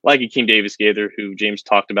guys like Akeem Davis-Gaither, who James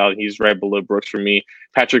talked about. He's right below Brooks for me.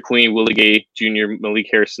 Patrick Queen, Willie Gay Jr., Malik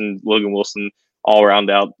Harrison, Logan Wilson, all around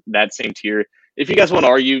out that same tier. If you guys want to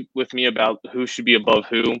argue with me about who should be above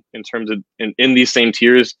who in terms of in these same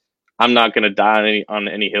tiers, I'm not going to die on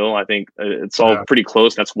any hill. I think it's all pretty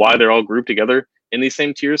close. That's why they're all grouped together in these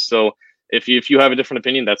same tiers. So if you have a different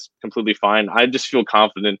opinion, that's completely fine. I just feel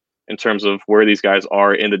confident in terms of where these guys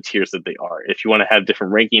are in the tiers that they are. If you want to have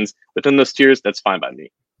different rankings within those tiers, that's fine by me.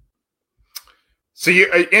 So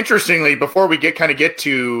interestingly, before we get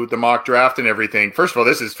to the mock draft and everything, first of all,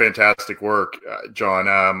 this is fantastic work, John.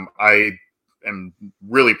 I am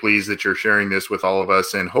really pleased that you're sharing this with all of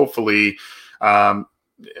us, and hopefully,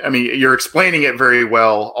 you're explaining it very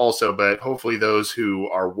well also, but hopefully those who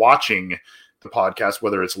are watching the podcast,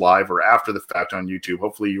 whether it's live or after the fact on YouTube,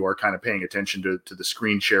 hopefully you are kind of paying attention to the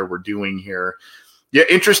screen share we're doing here. Yeah,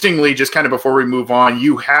 interestingly, just kind of before we move on,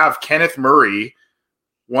 you have Kenneth Murray,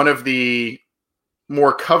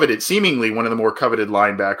 seemingly one of the more coveted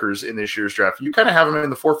linebackers in this year's draft. You kind of have him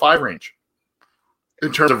in the 4-5 range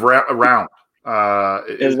in terms of round.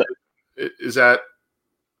 Is that?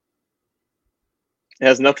 It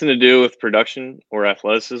has nothing to do with production or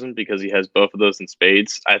athleticism because he has both of those in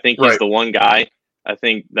spades. I think he's the one guy. I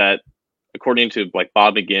think that according to like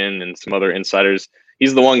Bob McGinn and some other insiders,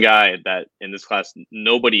 he's the one guy that in this class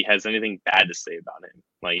nobody has anything bad to say about him.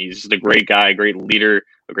 Like he's just a great guy, a great leader,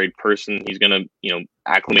 a great person. He's gonna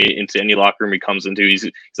acclimate into any locker room he comes into. He's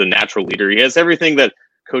a natural leader. He has everything that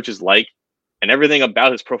coaches like, and everything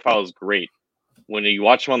about his profile is great. When you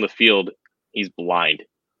watch him on the field, he's blind.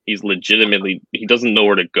 He's legitimately, he doesn't know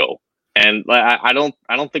where to go. And I don't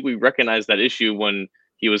think we recognize that issue when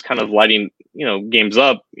he was kind of lighting, games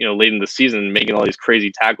up, late in the season, making all these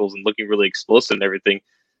crazy tackles and looking really explosive and everything.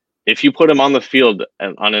 If you put him on the field,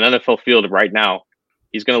 on an NFL field right now,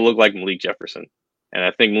 he's going to look like Malik Jefferson. And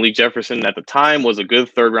I think Malik Jefferson at the time was a good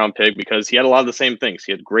third-round pick because he had a lot of the same things.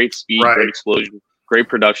 He had great speed, great explosion, great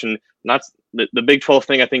production. Not the Big 12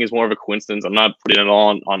 thing, I think, is more of a coincidence. I'm not putting it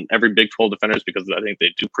all on every Big 12 defenders because I think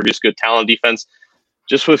they do produce good talent defense.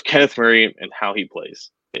 Just with Kenneth Murray and how he plays,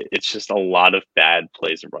 it's just a lot of bad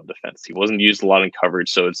plays in run defense. He wasn't used a lot in coverage,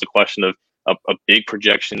 so it's a question of a big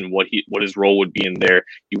projection, what his role would be in there.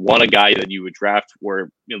 You want a guy that you would draft where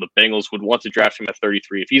the Bengals would want to draft him at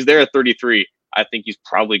 33. If he's there at 33, I think he's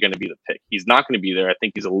probably going to be the pick. He's not going to be there. I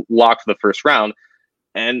think he's a lock for the first round.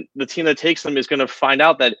 And the team that takes him is going to find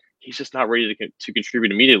out that he's just not ready to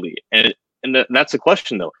contribute immediately. And that's the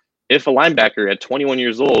question, though. If a linebacker at 21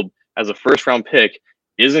 years old as a first-round pick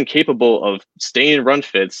isn't capable of staying in run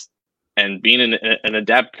fits and being an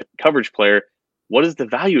adapt coverage player, what is the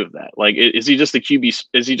value of that? Like, is he just a QB?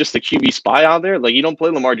 Is he just a QB spy out there? Like, you don't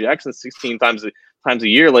play Lamar Jackson 16 times a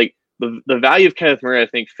year. Like, the value of Kenneth Murray, I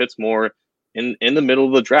think, fits more in the middle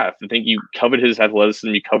of the draft. I think you covered his athleticism,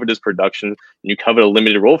 you covered his production, and you covered a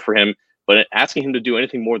limited role for him. But asking him to do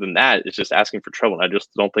anything more than that is just asking for trouble. And I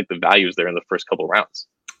just don't think the value is there in the first couple of rounds.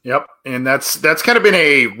 Yep, and that's kind of been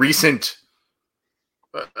a recent,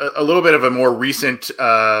 a little bit of a more recent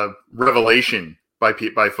revelation by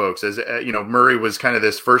folks. As Murray was kind of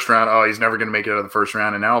this first round. Oh, he's never going to make it out of the first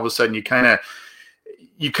round, and now all of a sudden you kind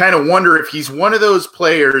of wonder if he's one of those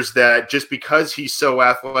players that just because he's so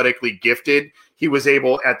athletically gifted, he was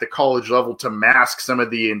able at the college level to mask some of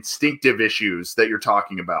the instinctive issues that you're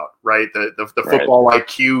talking about, right? The football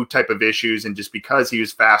IQ type of issues. And just because he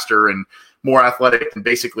was faster and more athletic than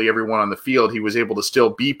basically everyone on the field, he was able to still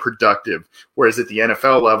be productive. Whereas at the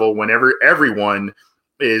NFL level, whenever everyone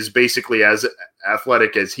is basically as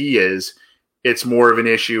athletic as he is, it's more of an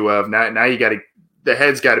issue of now you got to, the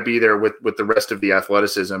head's got to be there with the rest of the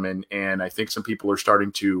athleticism. And I think some people are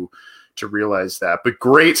starting to realize that. But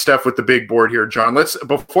great stuff with the big board here, John.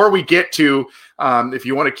 Before we get to, if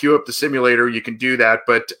you want to queue up the simulator, you can do that.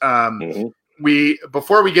 But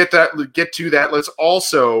before we get to that, let's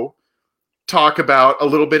also talk about a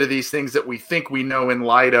little bit of these things that we think we know in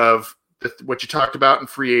light of what you talked about in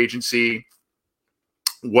free agency,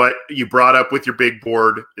 what you brought up with your big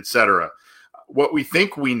board, etc. What we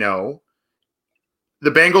think we know. The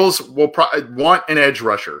Bengals will want an edge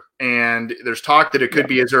rusher, and there's talk that it could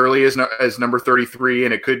be as early as number 33,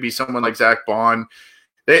 and it could be someone like Zach Bond.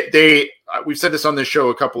 We've said this on this show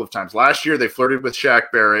a couple of times. Last year, they flirted with Shaq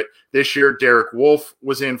Barrett. This year, Derek Wolfe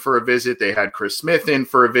was in for a visit. They had Chris Smith in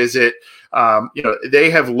for a visit. They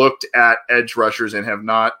have looked at edge rushers and have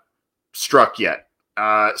not struck yet.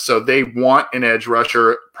 So they want an edge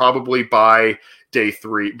rusher probably by day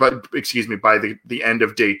 3, by the end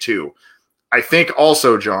of day 2. I think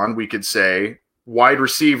also, John, we could say wide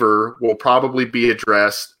receiver will probably be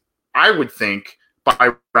addressed, I would think, by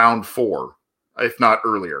round 4, if not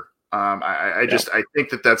earlier. I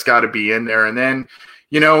think that's got to be in there. And then,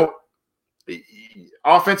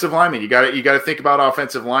 offensive linemen, you got to think about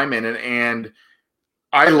offensive linemen. And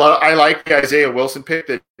I like the Isaiah Wilson pick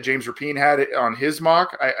that James Rapine had on his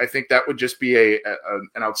mock. I think that would just be an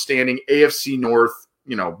outstanding AFC North,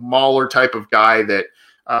 mauler type of guy that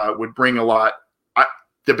would bring a lot.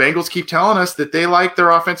 The Bengals keep telling us that they like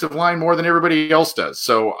their offensive line more than everybody else does.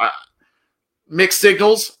 So mixed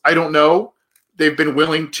signals. I don't know. They've been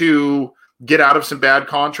willing to get out of some bad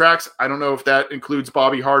contracts. I don't know if that includes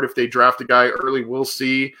Bobby Hart. If they draft a guy early, we'll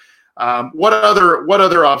see. What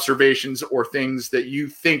other observations or things that you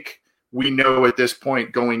think we know at this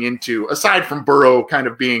point going into, aside from Burrow kind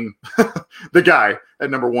of being the guy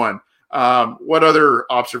at number 1? What other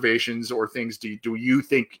observations or things do you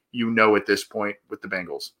think at this point with the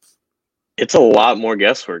Bengals? It's a lot more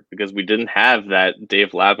guesswork because we didn't have that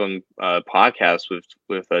Dave Lapham podcast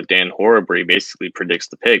with Dan Horeb where he basically predicts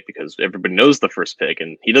the pick because everybody knows the first pick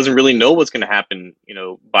and he doesn't really know what's going to happen,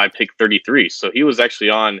 by pick 33. So he was actually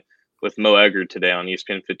on with Mo Egger today on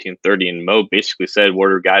ESPN 1530, and Mo basically said, "What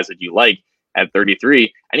are guys that you like?" at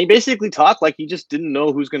 33, and he basically talked like he just didn't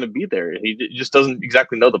know who's going to be there. Just doesn't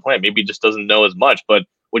exactly know the plan. Maybe he just doesn't know as much. But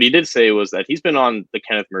what he did say was that he's been on the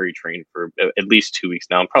Kenneth Murray train for at least 2 weeks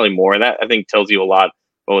now, and probably more. And that, I think, tells you a lot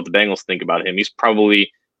about what the Bengals think about him. He's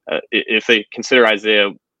probably, if they consider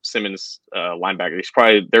Isaiah Simmons linebacker, he's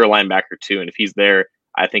probably their linebacker too. And if he's there,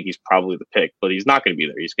 I think he's probably the pick. But he's not going to be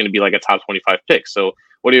there. He's going to be like a top 25 pick. So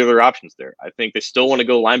what are their options there? I think they still want to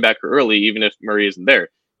go linebacker early, even if Murray isn't there.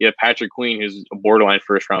 You have Patrick Queen, who's a borderline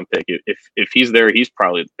first-round pick. If he's there, he's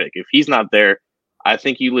probably the pick. If he's not there, I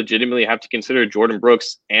think you legitimately have to consider Jordan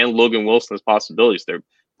Brooks and Logan Wilson as possibilities there.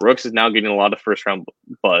 Brooks is now getting a lot of first-round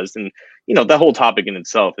buzz, and that whole topic in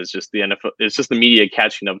itself is just the NFL. It's just the media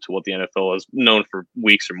catching up to what the NFL has known for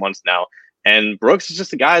weeks or months now. And Brooks is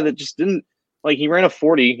just a guy that just didn't he ran a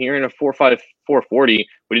 40, he ran a 4.5 4.40,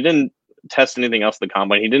 but he didn't test anything else in the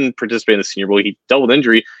combine. He didn't participate in the Senior Bowl. He dealt with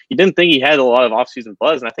injury. He didn't think he had a lot of offseason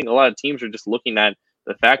buzz, and I think a lot of teams are just looking at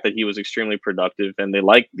the fact that he was extremely productive and they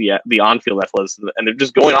like the on-field athleticism, and they're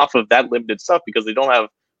just going off of that limited stuff because they don't have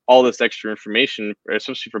all this extra information,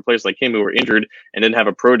 especially for players like him who were injured and didn't have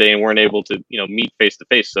a pro day and weren't able to meet face to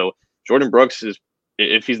face. So Jordan Brooks is,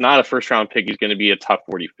 if he's not a first-round pick, he's going to be a top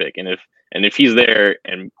 40 pick, and if he's there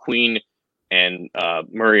and Queen and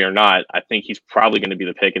Murray are not, I think he's probably going to be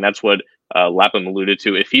the pick, and that's what Lapham alluded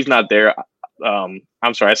to. If he's not there,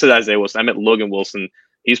 I'm sorry, I said Isaiah Wilson. I meant Logan Wilson.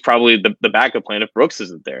 He's probably the backup plan if Brooks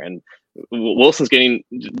isn't there. And Wilson's getting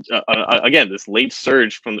again this late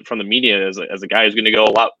surge from the media as a guy who's going to go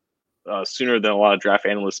a lot sooner than a lot of draft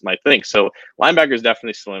analysts might think. So linebacker is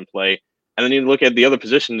definitely still in play. And then you look at the other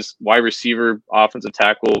positions: wide receiver, offensive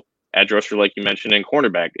tackle, edge rusher, like you mentioned, and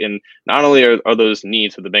cornerback. And not only are those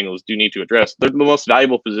needs that the Bengals do need to address, they're the most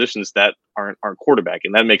valuable positions that aren't quarterback.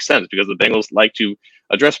 And that makes sense because the Bengals like to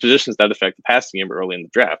address positions that affect the passing game early in the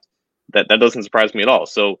draft. That doesn't surprise me at all.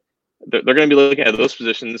 So they're going to be looking at those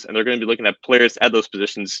positions, and they're going to be looking at players at those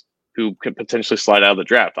positions who could potentially slide out of the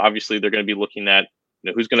draft. Obviously, they're going to be looking at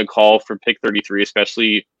who's going to call for pick 33,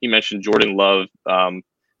 especially he mentioned Jordan Love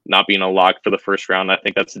not being a lock for the first round. I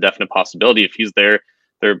think that's a definite possibility. If he's there,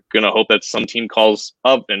 they're going to hope that some team calls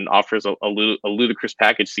up and offers a ludicrous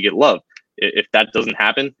package to get Love. If that doesn't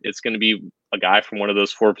happen, it's going to be a guy from one of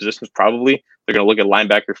those four positions probably. They're going to look at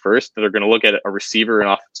linebacker first. They're going to look at a receiver and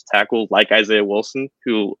offensive tackle like Isaiah Wilson,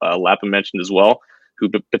 who Lapham mentioned as well, who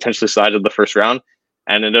potentially sided the first round.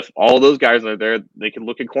 And then if all of those guys are there, they can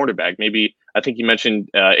look at cornerback. Maybe, I think you mentioned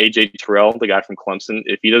A.J. Terrell, the guy from Clemson.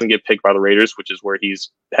 If he doesn't get picked by the Raiders, which is where he's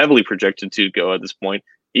heavily projected to go at this point,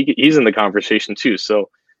 he's in the conversation too. So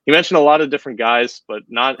he mentioned a lot of different guys, but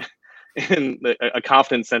not in a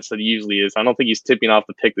confident sense that he usually is. I don't think he's tipping off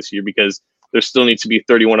the pick this year because there still needs to be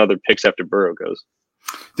 31 other picks after Burrow goes.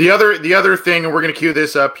 The other thing, and we're going to cue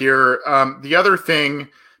this up here. The other thing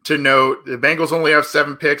to note, the Bengals only have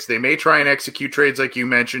 7 picks. They may try and execute trades like you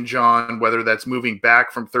mentioned, John, whether that's moving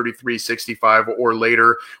back from 33-65 or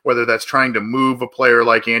later, whether that's trying to move a player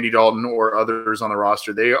like Andy Dalton or others on the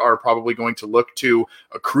roster. They are probably going to look to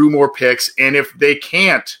accrue more picks. And if they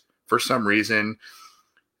can't, for some reason,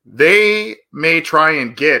 they may try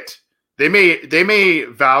and they may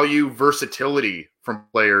value versatility from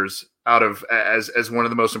players out of as one of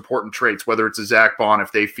the most important traits, whether it's a Zach Bond,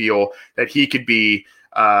 if they feel that he could be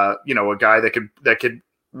a guy that could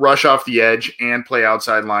rush off the edge and play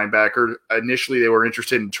outside linebacker. Initially, they were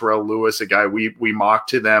interested in Terrell Lewis, a guy we mocked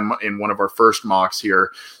to them in one of our first mocks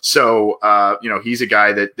here. So, he's a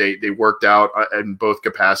guy that they worked out in both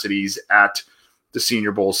capacities at the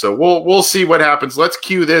Senior Bowl. So we'll see what happens. Let's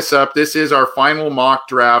cue this up. This is our final mock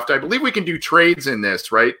draft. I believe we can do trades in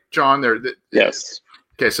this, right, John? Yes.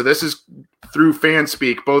 Okay, so this is through fan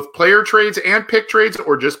speak, both player trades and pick trades,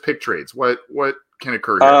 or just pick trades? What can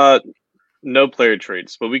occur here? No player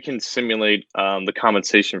trades, but we can simulate the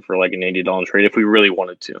compensation for like an Andy Dalton trade if we really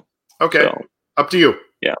wanted to. Okay, so, up to you.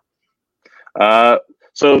 Yeah.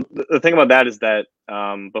 So the thing about that is that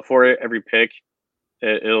before every pick,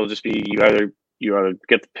 it'll just be you either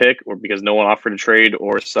get the pick, or because no one offered a trade,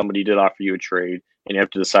 or somebody did offer you a trade, and you have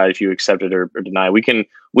to decide if you accept it or deny. We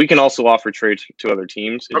can also offer trades to other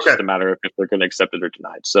teams. It's just a matter of if they're going to accept it or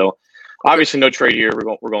deny it. So obviously no trade here.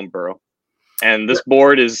 We're going Burrow, and this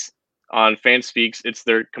board is on FanSpeaks. It's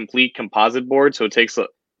their complete composite board, so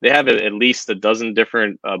they have at least a dozen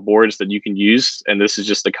different boards that you can use, and this is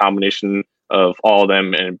just a combination of all of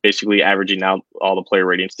them and basically averaging out all the player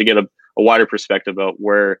ratings to get a wider perspective about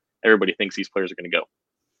where everybody thinks these players are going to go.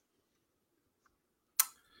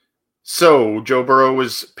 So Joe Burrow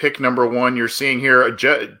was pick number 1. You're seeing here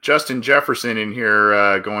Justin Jefferson in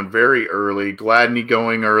here going very early. Gladney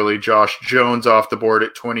going early. Josh Jones off the board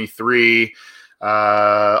at 23.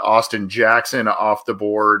 Austin Jackson off the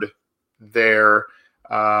board there.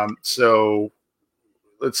 So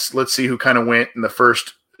let's see who kind of went in the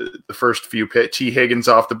first few picks. T. Higgins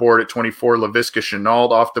off the board at 24. Laviska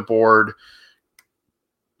Shenault off the board.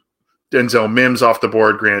 Denzel Mims off the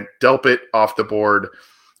board. Grant Delpit off the board.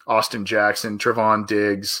 Austin Jackson, Trevon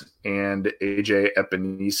Diggs, and AJ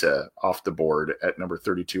Epinesa off the board at number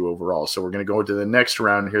 32 overall. So we're going to go into the next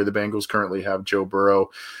round here. The Bengals currently have Joe Burrow.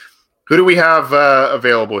 Who do we have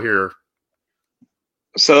available here?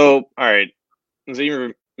 So, all right.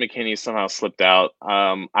 Xavier McKinney somehow slipped out.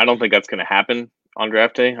 I don't think that's going to happen on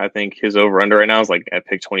draft day. I think his over-under right now is like at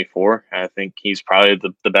pick 24. I think he's probably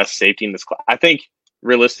the best safety in this class. I think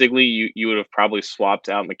realistically, you would have probably swapped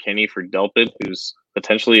out McKinney for Delpit, who's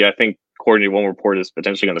potentially, I think, according to one report, is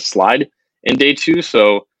potentially going to slide in day 2.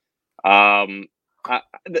 So this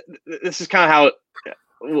is kind of how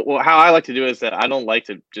I like to do it, is that I don't like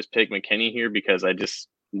to just pick McKinney here because I just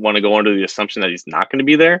want to go under the assumption that he's not going to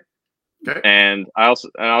be there. Okay. And I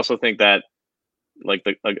also think that like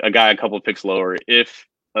a guy a couple of picks lower, if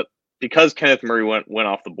because Kenneth Murray went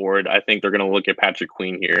off the board, I think they're going to look at Patrick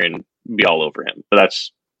Queen here and be all over him. But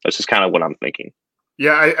that's just kind of what I'm thinking.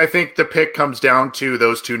 Yeah, I think the pick comes down to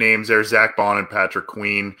those two names there, Zach Bond and Patrick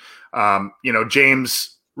Queen.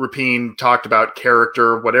 James Rapine talked about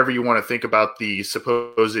character, whatever you want to think about the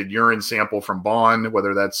supposed urine sample from Bond,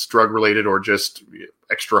 whether that's drug-related or just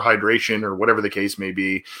extra hydration or whatever the case may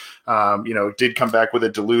be. Did come back with a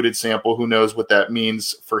diluted sample. Who knows what that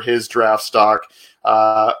means for his draft stock.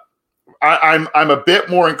 I'm a bit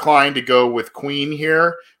more inclined to go with Queen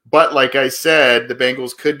here, but like I said, the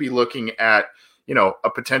Bengals could be looking at a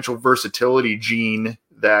potential versatility gene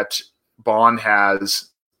that Bond has,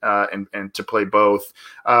 and to play both.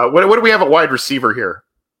 What do we have at wide receiver here?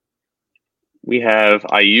 We have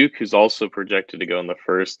Ayuk, who's also projected to go in the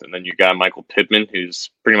first, and then you got Michael Pittman, who's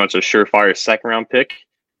pretty much a surefire second round pick.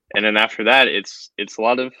 And then after that, it's a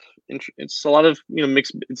lot of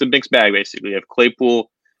mixed. It's a mixed bag basically. You have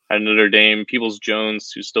Claypool at Notre Dame,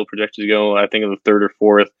 Peoples-Jones, who's still projected to go, I think, in the third or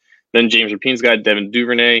fourth. Then James Rapine's got Devin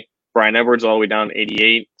Duvernay, Brian Edwards all the way down to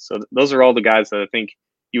 88. So those are all the guys that I think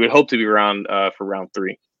you would hope to be around for round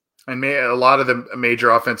 3. And a lot of the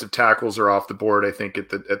major offensive tackles are off the board, I think, at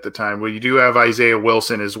the time. Well, you do have Isaiah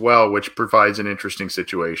Wilson as well, which provides an interesting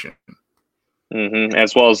situation. Mm-hmm.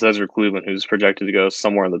 As well as Ezra Cleveland, who's projected to go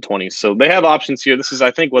somewhere in the 20s. So they have options here. This is,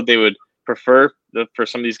 I think, what they would prefer for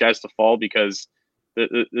some of these guys to fall, because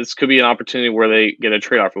this could be an opportunity where they get a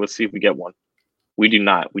trade offer. Let's see if we get one. We do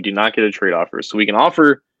not. We do not get a trade offer. So we can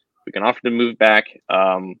offer to move back.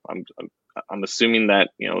 I'm assuming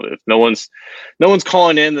that if no one's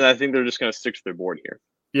calling in, then I think they're just going to stick to their board here.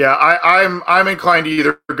 Yeah, I'm inclined to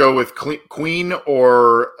either go with Queen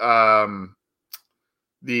or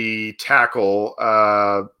the tackle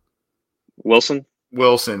Wilson,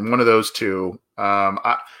 one of those two.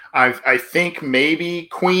 I think maybe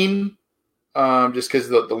Queen, just because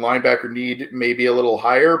the linebacker need may be a little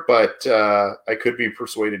higher, but I could be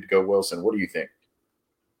persuaded to go Wilson. What do you think?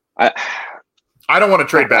 I don't want to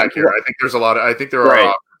trade back here. I think there's there are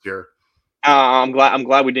options here. I'm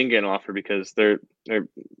glad we didn't get an offer, because they're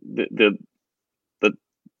the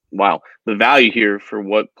value here for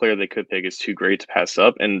what player they could pick is too great to pass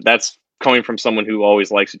up, and that's coming from someone who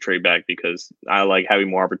always likes to trade back, because I like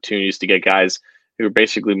having more opportunities to get guys who are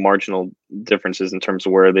basically marginal differences in terms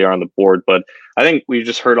of where they are on the board. But I think we've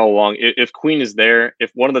just heard all along, if Queen is there,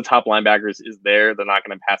 if one of the top linebackers is there, they're not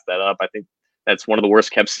going to pass that up. I think that's one of the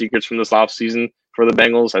worst kept secrets from this offseason for the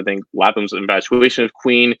Bengals. I think Lapham's infatuation of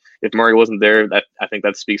Queen, if Murray wasn't there, I think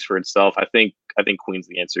that speaks for itself. I think Queen's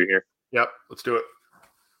the answer here. Yep, let's do it.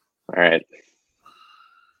 All right.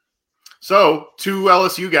 So 2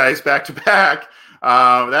 LSU guys back to back.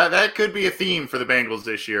 That could be a theme for the Bengals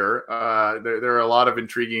this year. There are a lot of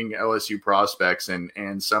intriguing LSU prospects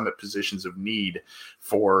and some at positions of need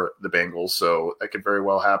for the Bengals, so that could very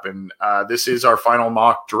well happen. This is our final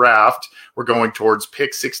mock draft. We're going towards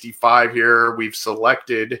pick 65 here. We've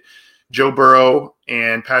selected Joe Burrow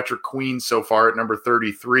and Patrick Queen so far at number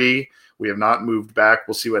 33. We have not moved back.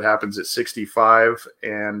 We'll see what happens at 65.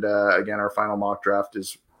 And again, our final mock draft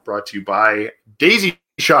is brought to you by Daisy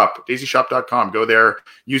Shop, daisyshop.com. Go there,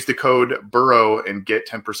 use the code Burrow and get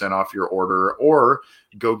 10% off your order, or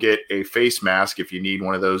go get a face mask if you need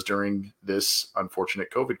one of those during this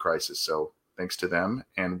unfortunate COVID crisis. So thanks to them.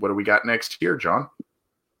 And what do we got next here, John?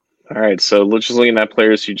 All right, so let's just looking at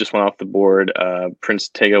players who just went off the board. Prince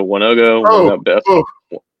Tega Wanogo,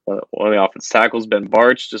 one of the offense tackles. Ben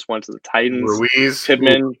Barch just went to the Titans. Ruiz.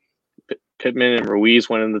 Pittman and Ruiz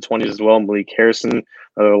went in the 20s as well. Malik Harrison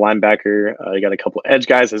another linebacker. You got a couple edge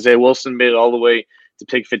guys. Isaiah Wilson made it all the way to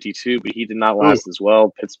pick 52, but he did not last as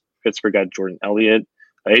well. Pittsburgh got Jordan Elliott.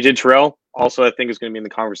 AJ Terrell also, I think, is going to be in the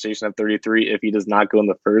conversation at 33 if he does not go in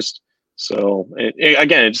the first. So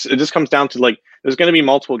it just comes down to like there's going to be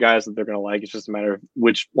multiple guys that they're going to like. It's just a matter of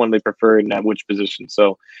which one they prefer and at which position.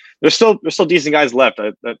 So there's still decent guys left.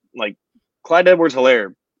 That like Clyde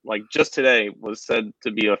Edwards-Helaire, like just today was said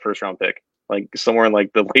to be a first round pick, like somewhere in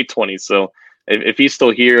like the late 20s. So if he's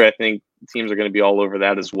still here, I think teams are going to be all over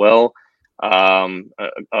that as well.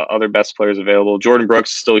 Other best players available. Jordan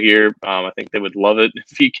Brooks is still here. I think they would love it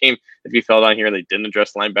if he fell down here. They didn't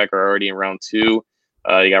address linebacker already in round 2.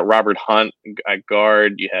 You got Robert Hunt at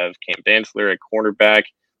guard. You have Cam Dantzler at cornerback.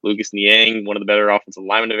 Lucas Niang, one of the better offensive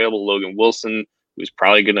linemen available. Logan Wilson, who's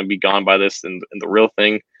probably going to be gone by this in the real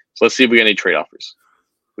thing. So let's see if we get any trade offers.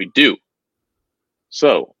 We do.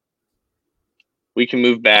 So we can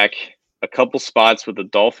move back a couple spots with the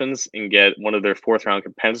Dolphins and get one of their 4th round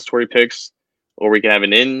compensatory picks, or we can have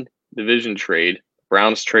an in-division trade.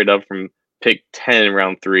 Browns trade up from pick 10 in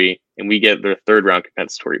round 3, and we get their 3rd round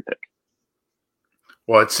compensatory pick.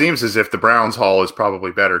 Well, it seems as if the Browns haul is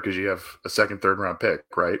probably better because you have a 2nd, 3rd round pick,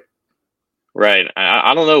 right? Right.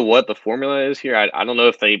 I don't know what the formula is here. I don't know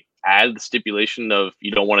if they add the stipulation of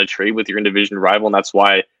you don't want to trade with your in-division rival, and that's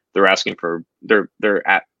why they're asking for they're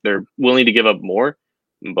willing to give up more.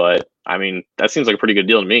 But I mean, that seems like a pretty good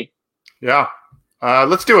deal to me. Yeah.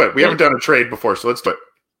 Let's do it. We haven't done a trade before, so let's do it.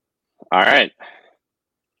 All right.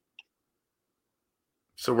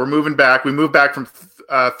 So we're moving back. We moved back from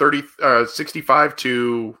 65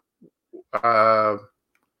 to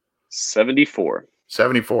 74.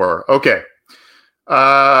 74. Okay.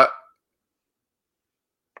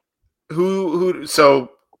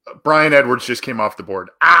 So Brian Edwards just came off the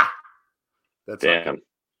board. That's damn.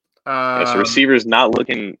 So receiver's not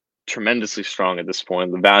looking tremendously strong at this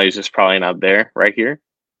point. The value is just probably not there right here.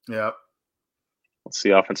 Yeah. Let's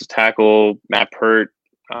see. Offensive tackle, Matt Pert.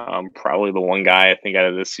 Probably the one guy I think out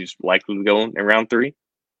of this who's likely to go in round 3.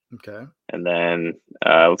 Okay. And then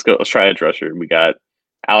let's try edge rusher. We got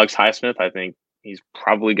Alex Highsmith. I think he's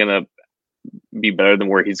probably going to be better than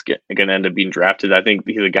where he's going to end up being drafted. I think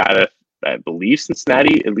he's a guy that I believe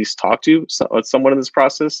Cincinnati at least talked to somewhat in this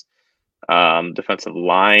process. Defensive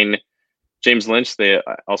line, James Lynch, they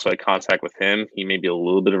also had contact with him. He may be a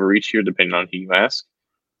little bit of a reach here depending on who you ask.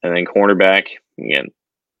 And then cornerback, again,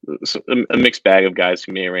 a mixed bag of guys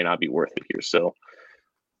who may or may not be worth it here. So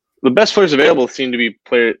the best players available seem to be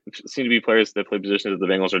players that play positions that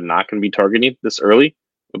the Bengals are not going to be targeting this early.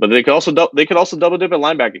 But they could also double dip at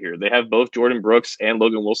linebacker here. They have both Jordan Brooks and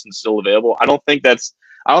Logan Wilson still available. I don't think that's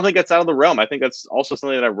out of the realm. I think that's also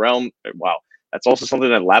something that's also something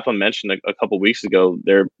that Lapham mentioned a couple weeks ago.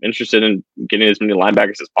 They're interested in getting as many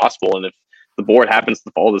linebackers as possible, and if the board happens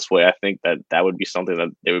to fall this way, I think that would be something that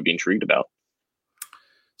they would be intrigued about.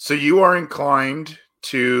 So you are inclined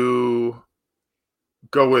to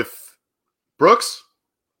go with Brooks?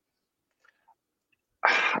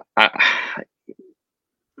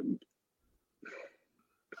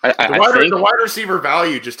 The wide receiver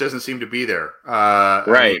value just doesn't seem to be there.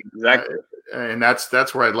 Exactly. And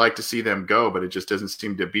that's where I'd like to see them go, but it just doesn't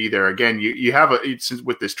seem to be there. Again, you have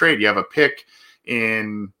with this trade, you have a pick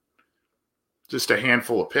in just a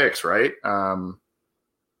handful of picks, right?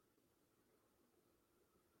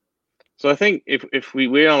 So I think if we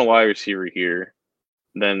wait on a wide receiver here,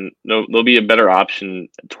 then there'll be a better option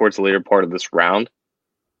towards the later part of this round.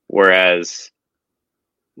 Whereas,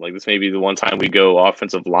 like, this may be the one time we go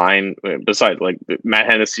offensive line. Besides, like,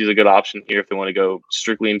 Matt Hennessy is a good option here if they want to go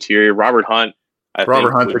strictly interior. Robert Hunt,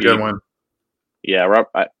 Robert Hunt's a good one. Yeah,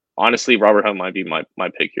 honestly, Robert Hunt might be my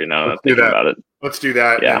pick here now that I'm thinking about it. Let's do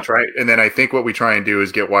that. Yeah. And then I think what we try and do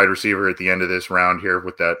is get wide receiver at the end of this round here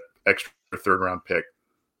with that extra 3rd round pick.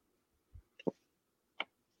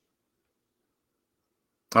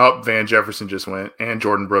 Oh, Van Jefferson just went, and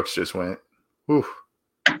Jordan Brooks just went. Whew.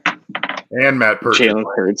 And Matt Pert. Jalen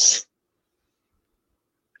Hurts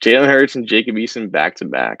and Jacob Eason back to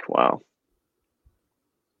back. Wow.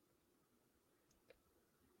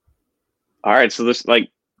 All right, so there's at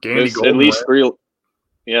least 3.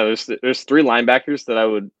 Yeah, there's 3 linebackers that I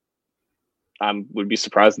would be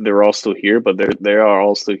surprised that they were all still here, but they are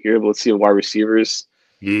all still here. But let's see the wide receivers.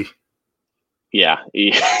 Yeah.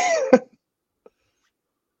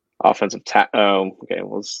 Offensive okay,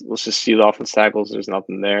 let's just see the offensive tackles. There's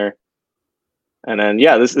nothing there. And then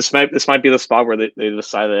this might be the spot where they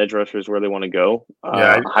decide the edge rushers where they want to go.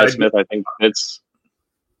 Highsmith, I think it's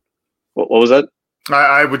what was that?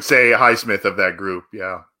 I would say Highsmith of that group.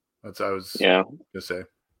 Yeah, that's what I was gonna say.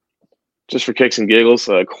 Just for kicks and giggles,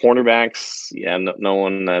 cornerbacks, yeah, no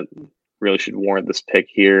one that really should warrant this pick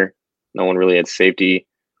here. No one really had safety.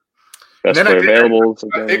 Best player available.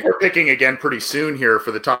 I think we're picking again pretty soon here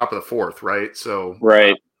for the top of the fourth, right? So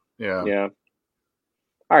right, yeah.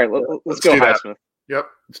 All right, let's go Highsmith. Yep,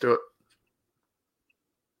 let's do it.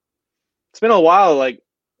 It's been a while. Like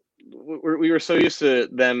we were so used to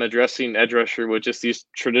them addressing edge rusher with just these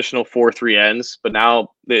traditional 4-3 ends, but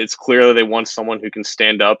now it's clear that they want someone who can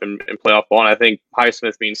stand up and play off ball. And I think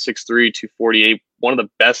Highsmith being 6'3", 248, one of the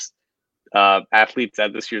best athletes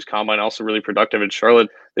at this year's combine, also really productive in Charlotte.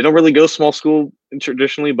 They don't really go small school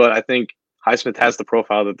traditionally, but I think Highsmith has the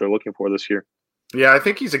profile that they're looking for this year. Yeah, I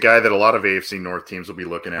think he's a guy that a lot of AFC North teams will be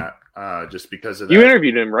looking at just because of that. You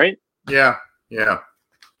interviewed him, right? Yeah.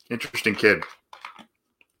 Interesting kid.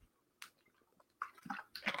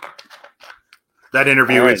 That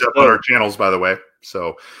interview is up on our channels, by the way.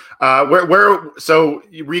 So, so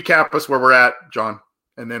you recap us where we're at, John,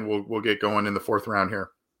 and then we'll get going in the fourth round here.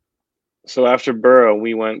 So after Burrow,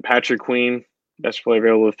 we went Patrick Queen, best player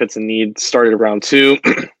available that fits a need. Started round 2,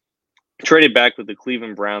 traded back with the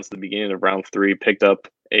Cleveland Browns at the beginning of round 3. Picked up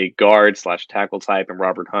a guard/tackle type in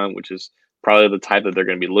Robert Hunt, which is probably the type that they're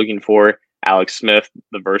going to be looking for. Alex Smith,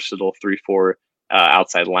 the versatile 3-4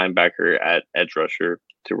 outside linebacker at edge rusher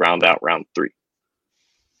to round out round 3.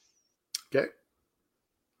 Okay.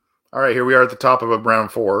 All right, here we are at the top of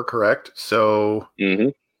round 4, correct? So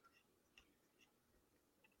let's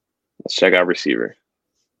check out receiver.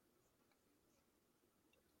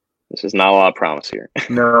 This is not a lot of promise here.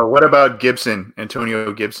 No, what about Gibson?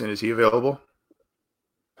 Antonio Gibson, is he available?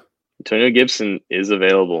 Antonio Gibson is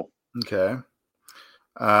available. Okay.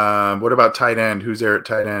 What about tight end? Who's there at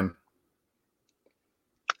tight end?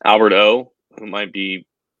 Albert O, who might be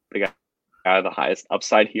the guy with the highest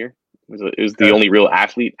upside here. It was the only real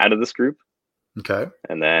athlete out of this group. Okay.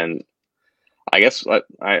 And then I guess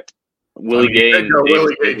Willie Gay and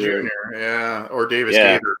Willie Gay Jr. Yeah, or Davis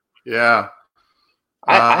Gaither. Yeah.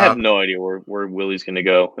 I have no idea where Willie's going to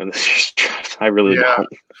go in this year's draft. I really don't.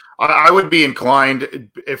 I would be inclined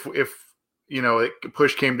if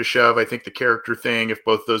push came to shove. I think the character thing, if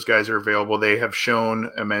both those guys are available, they have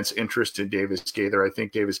shown immense interest in Davis Gaither. I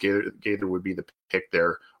think Davis Gaither would be the pick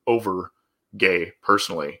there over Gay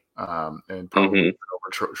personally, and probably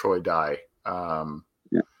over Troy Dye.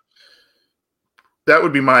 That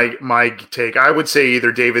would be my take. I would say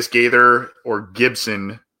either Davis Gaither or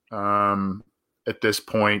Gibson at this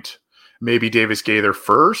point. Maybe Davis Gaither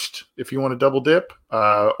first if you want to double dip,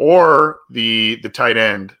 or the tight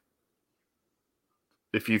end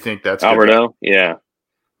if you think that's Alberto. Yeah.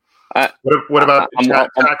 What about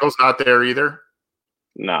tackle's not there either?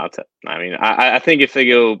 No, I think if they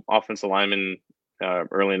go offensive lineman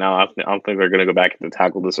early now, I don't think they're going to go back to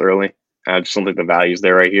tackle this early. I just don't think the value's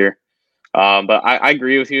there right here. But I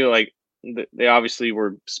agree with you. Like they obviously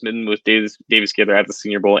were smitten with Davis Gaither at the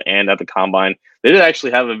Senior Bowl and at the Combine. They did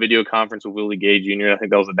actually have a video conference with Willie Gay Jr. I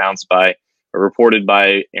think that was announced or reported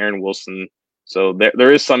by Aaron Wilson. So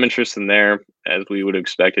there is some interest in there, as we would have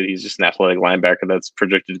expected. He's just an athletic linebacker that's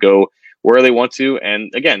projected to go where they want to.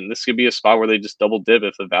 And again, this could be a spot where they just double dip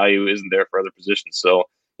if the value isn't there for other positions. So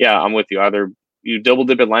yeah, I'm with you. Either you double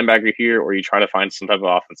dip at linebacker here, or you try to find some type of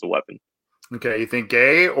offensive weapon. Okay, you think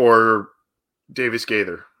Gay or Davis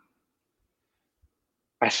Gaither?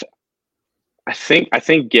 I think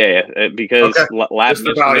Gay because last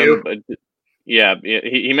value. Yeah,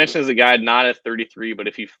 he mentions a guy not at 33, but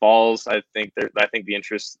if he falls, I think the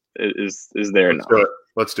interest is there now.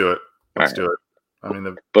 Let's do it. Let's do it. I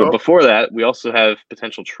mean, before that, we also have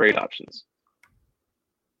potential trade options.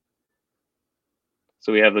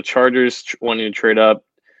 So we have the Chargers wanting to trade up,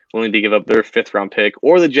 willing to give up their 5th round pick,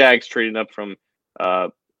 or the Jags trading up from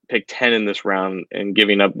pick 10 in this round and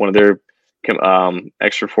giving up one of their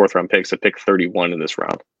extra 4th round picks at pick 31 in this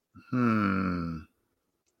round.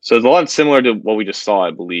 So it's a lot similar to what we just saw, I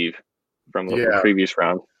believe, from the previous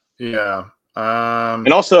round. Yeah.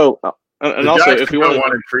 And also, if you want,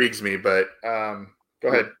 one intrigues me, but go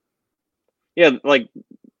ahead. Yeah, like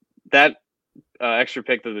that extra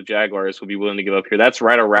pick that the Jaguars will be willing to give up here. That's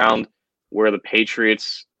right around where the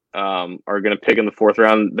Patriots are going to pick in the 4th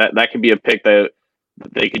round. That could be a pick that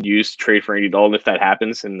they could use to trade for Andy Dalton if that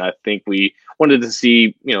happens. And I think we wanted to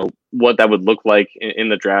see, what that would look like in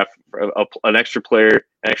the draft, an extra player,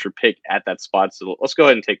 an extra pick at that spot. So let's go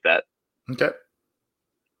ahead and take that. Okay.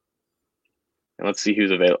 And let's see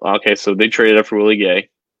who's available. Okay, so they traded up for Willie Gay. A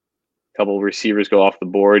couple of receivers go off the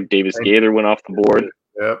board. Davis Gaither went off the board.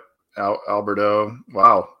 Yep. Alberto.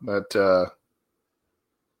 Wow. That.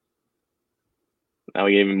 Now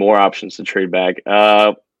we gave him more options to trade back.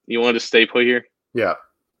 You wanted to stay put here? Yeah.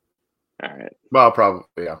 All right. Well, probably,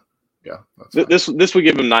 yeah. This would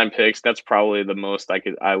give him 9 picks. That's probably the most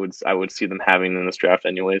I would see them having in this draft,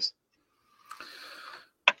 anyways.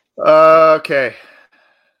 Okay.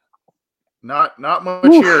 Not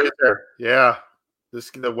much here, is there? Yeah.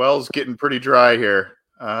 The well's getting pretty dry here.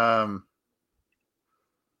 I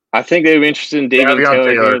think they'd be interested in Davion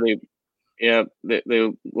Taylor here.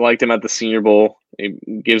 They liked him at the Senior Bowl.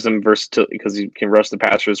 It gives them versatility because he can rush the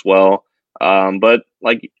passer as well. But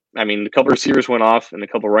a couple receivers went off and a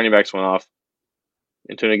couple running backs went off.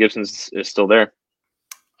 Antonio Gibson is still there.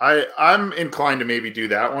 I'm inclined to maybe do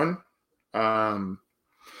that one.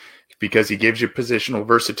 Because he gives you positional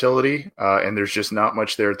versatility, and there's just not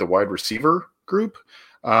much there at the wide receiver group.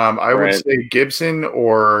 I would say Gibson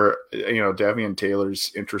or Davion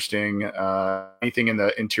Taylor's interesting. Anything in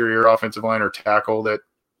the interior offensive line or tackle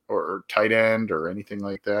or tight end or anything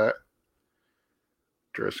like that.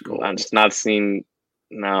 Driscoll. I'm just not seeing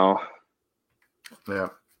no. Yeah.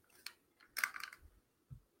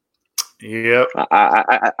 Yep.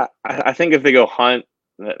 I think if they go Hunt,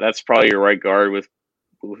 that's probably your right guard with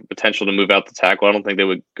potential to move out the tackle. I don't think they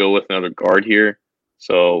would go with another guard here.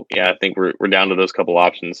 So yeah, I think we're down to those couple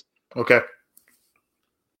options. Okay.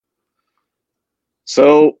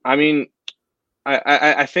 So I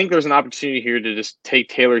think there's an opportunity here to just take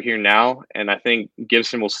Taylor here now, and I think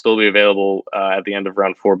Gibson will still be available at the end of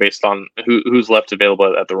round 4 based on who's left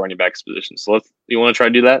available at the running backs position. So you want to try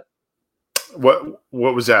to do that? What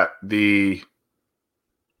was that?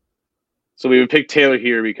 So we would pick Taylor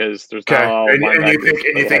here because there's not a lot of linebackers.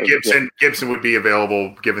 And you think Gibson would be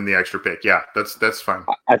available given the extra pick? Yeah, that's fine.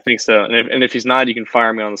 I think so. And if he's not, you can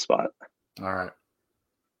fire me on the spot. All right.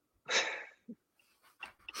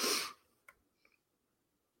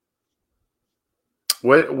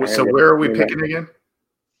 So where are we picking again?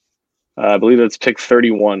 I believe it's pick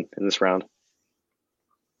 31 in this round.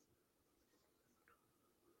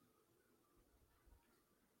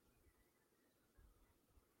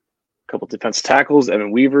 Couple defensive tackles,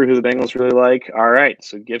 Evan Weaver, who the Bengals really like. All right,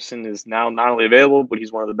 so Gibson is now not only available, but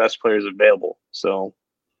he's one of the best players available. So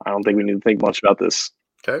I don't think we need to think much about this.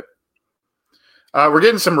 Okay. We're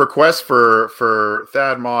getting some requests for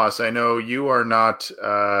Thad Moss. I know you are not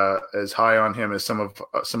as high on him as some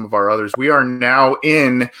of our others. We are now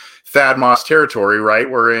in Thad Moss territory, right?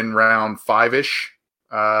 We're in round 5-ish.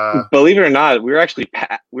 Believe it or not, we were actually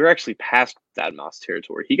past Thad Moss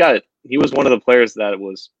territory. He was one of the players that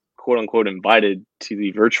was quote unquote invited to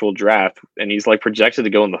the virtual draft, and he's projected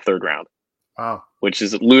to go in the 3rd round. Wow, which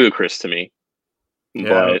is ludicrous to me.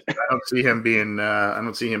 Yeah, but I don't see him being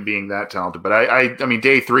that talented. But I mean,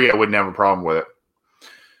 day 3, I wouldn't have a problem with it.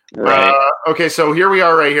 Right. Okay, so here we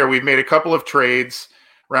are right here. We've made a couple of trades.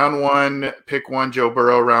 Round 1, pick 1, Joe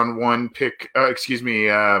Burrow. Round 1, pick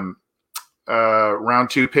round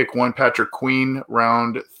 2, pick 1, Patrick Queen.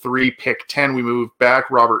 Round 3, pick 10. We move back,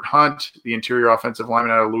 Robert Hunt, the interior offensive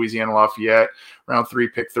lineman out of Louisiana Lafayette. Round 3,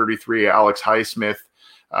 pick 33, Alex Highsmith.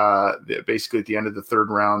 Basically at the end of the 3rd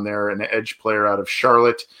round there, an edge player out of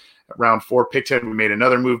Charlotte. Round 4, pick 10, we made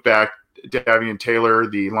another move back, Davion Taylor,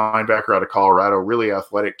 the linebacker out of Colorado, really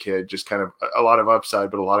athletic kid, just kind of a lot of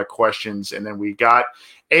upside, but a lot of questions. And then we got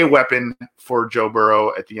a weapon for Joe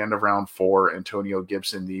Burrow at the end of round 4, Antonio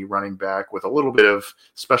Gibson, the running back, with a little bit of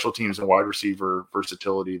special teams and wide receiver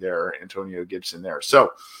versatility there, Antonio Gibson there.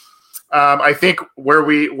 So I think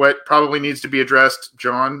what probably needs to be addressed,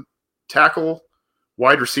 John, tackle,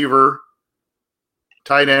 wide receiver,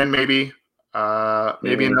 tight end, maybe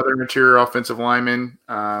another interior offensive lineman.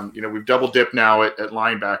 We've double dipped now at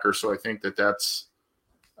linebacker, so I think that's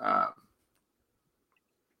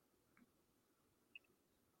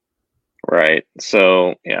right.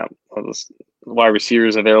 So yeah, wide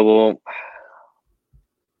receivers available.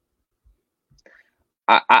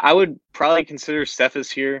 I would probably consider Cephas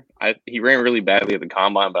here. He ran really badly at the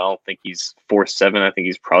combine, but I don't think he's 4.7. I think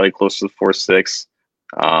he's probably close to 4.6.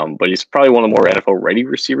 But he's probably one of the more NFL ready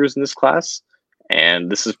receivers in this class.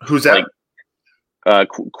 And this is who's that?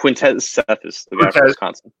 Quintez Cephas, the guy from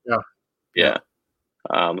Wisconsin. Yeah.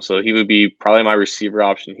 So he would be probably my receiver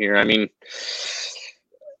option here. I mean,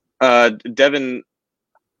 Devin.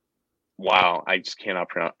 Wow, I just cannot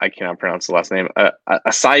pronounce the last name.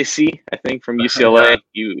 Asaisi, I think, from UCLA.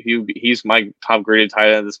 He's my top graded tight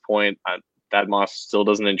end at this point. Thad Moss still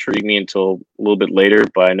doesn't intrigue me until a little bit later,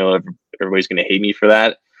 but I know everybody's going to hate me for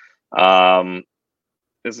that. I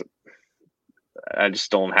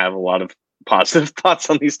just don't have a lot of positive thoughts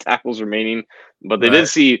on these tackles remaining. But they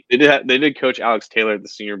did coach Alex Taylor at the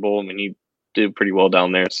Senior Bowl, and he did pretty well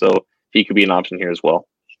down there, so he could be an option here as well.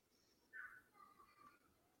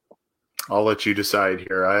 I'll let you decide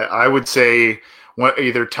here. I would say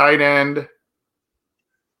either tight end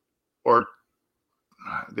or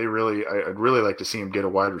I'd really like to see him get a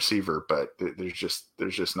wide receiver, but there's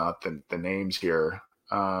just not the names here.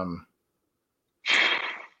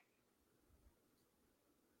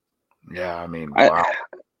 Yeah, I mean, wow.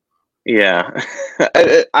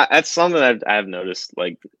 That's something I've noticed.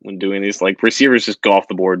 Like when doing these, like receivers just go off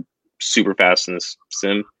the board super fast in this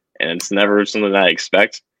sim, and it's never something that I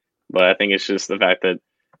expect. But I think it's just the fact that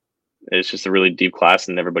it's just a really deep class,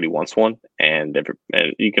 and everybody wants one, and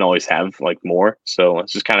you can always have like more. So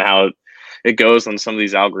it's just kind of how it goes on some of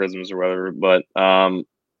these algorithms or whatever. But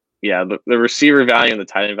the receiver value and the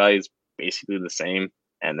tight end value is basically the same,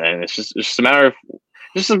 and then it's just a matter of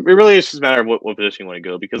it really is just a matter of what position you want to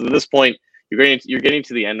go, because at this point you're getting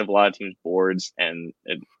to the end of a lot of teams' boards, and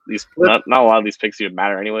at least not a lot of these picks even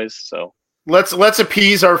matter anyways. So let's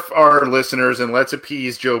appease our listeners, and let's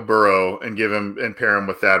appease Joe Burrow and give him and pair him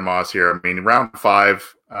with Thad Moss here. I mean, round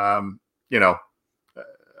 5, I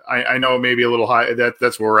know maybe a little high.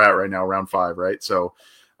 That's where we're at right now, round 5, right? So,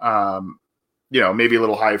 maybe a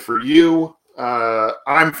little high for you.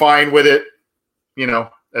 I'm fine with it.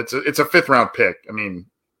 It's a 5th round pick. I mean,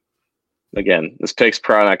 again, this pick's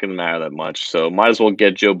probably not going to matter that much. So might as well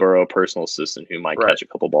get Joe Burrow a personal assistant who might catch a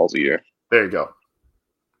couple balls a year. There you go.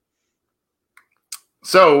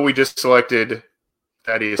 So we just selected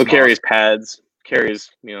Thaddeus. So carry his pads, carry his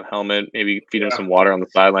helmet, maybe feed him some water on the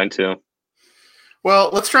sideline too.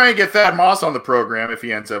 Well, let's try and get Thad Moss on the program if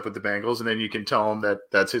he ends up with the Bengals, and then you can tell him that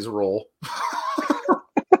that's his role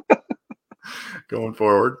going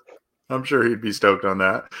forward. I'm sure he'd be stoked on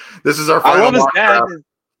that. This is our final. I love his dad.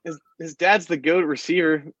 His dad's the GOAT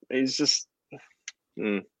receiver. He's just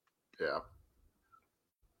yeah.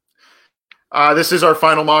 This is our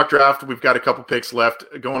final mock draft. We've got a couple picks left.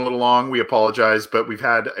 Going a little long. We apologize, but we've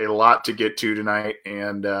had a lot to get to tonight,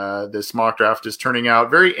 and this mock draft is turning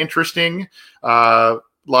out very interesting. A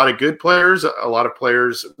lot of good players. A lot of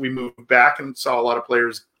players. We moved back and saw a lot of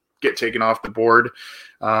players get taken off the board.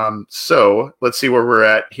 So let's see where we're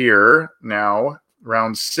at here now.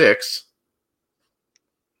 Round 6.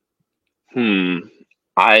 Okay,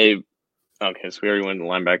 so we already went to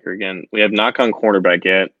linebacker again. We have not gone cornerback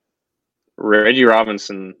yet. Reggie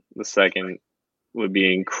Robinson the second would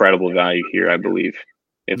be incredible value here, I believe.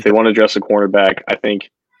 If they want to dress a cornerback, I think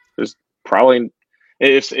there's probably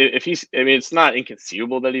if he's. I mean, it's not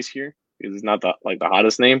inconceivable that he's here because he's not the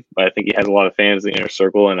hottest name, but I think he has a lot of fans in the inner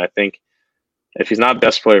circle, and I think if he's not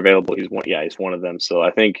best player available, he's one of them. So I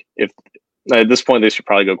think if at this point they should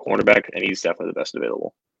probably go cornerback, and he's definitely the best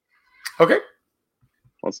available. Okay,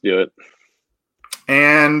 let's do it.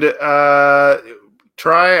 And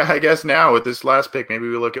try, I guess, now with this last pick, maybe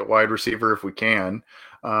we look at wide receiver if we can,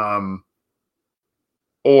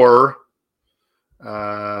 or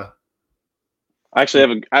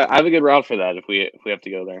actually, I have a good route for that if we have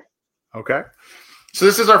to go there. Okay. So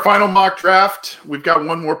this is our final mock draft. We've got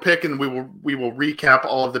one more pick, and we will recap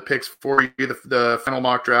all of the picks for you. The final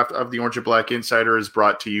mock draft of the Orange and Black Insider is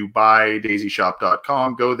brought to you by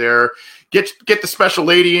daisyshop.com. Go there, get the special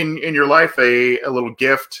lady in your life a little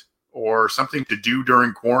gift or something to do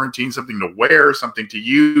during quarantine, something to wear, something to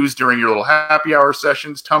use during your little happy hour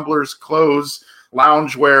sessions, tumblers, clothes,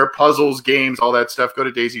 loungewear, puzzles, games, all that stuff. Go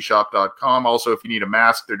to daisyshop.com. Also, if you need a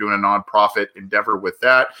mask, they're doing a nonprofit endeavor with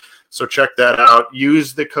that. So check that out.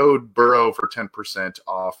 Use the code BURROW for 10%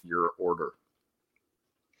 off your order.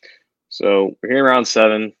 So we're here in round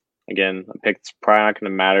 7. Again, a pick's probably not going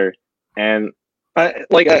to matter. And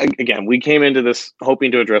again, we came into this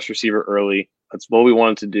hoping to address receiver early. That's what we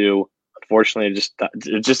wanted to do. Unfortunately,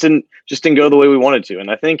 it just didn't go the way we wanted to. And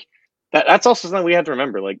I think that's also something we have to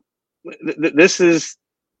remember. Like this is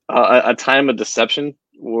a time of deception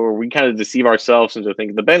where we kind of deceive ourselves into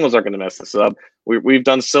thinking the Bengals aren't going to mess this up. We've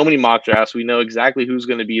done so many mock drafts. We know exactly who's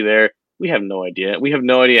going to be there. We have no idea. We have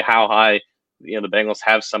no idea how high the Bengals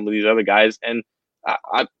have some of these other guys. And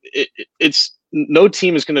it's no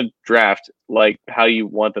team is going to draft like how you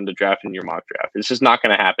want them to draft in your mock draft. It's just not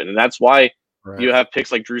going to happen. And that's why you have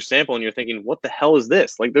picks like Drew Sample and you're thinking, what the hell is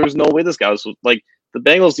this? Like, there's no way this guy was like the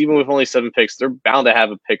Bengals, even with only 7 picks, they're bound to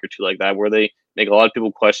have a pick or two like that where they make a lot of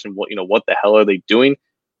people question what the hell are they doing?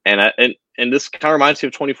 And this kind of reminds me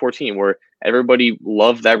of 2014 where everybody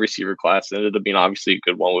loved that receiver class. It ended up being obviously a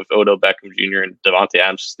good one with Odell Beckham Jr. and Devontae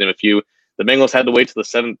Adams, just to name a few. The Bengals had to wait to the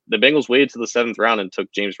 7th. The Bengals waited to the 7th round and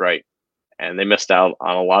took James Wright. And they missed out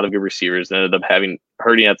on a lot of good receivers and ended up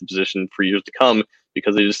hurting at the position for years to come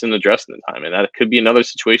because they just didn't address it in time. And that could be another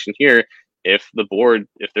situation here if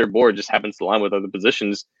their board just happens to line with other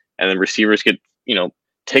positions and then receivers get, 10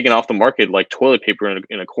 taken off the market like toilet paper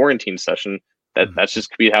in a quarantine session. That's just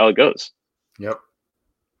could be how it goes. Yep.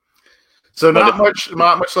 So not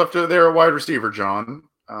much left there at wide receiver, John.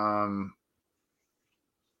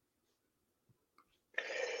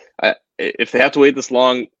 If they have to wait this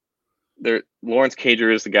long, Lawrence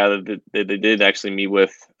Cager is the guy that they did actually meet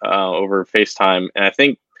with over FaceTime, and I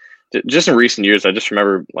think just in recent years, I just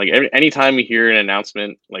remember like anytime we hear an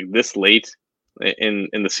announcement like this late in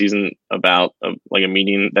the season about like a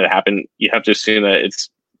meeting that happened, you have to assume that it's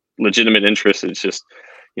legitimate interest. It's just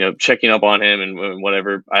checking up on him and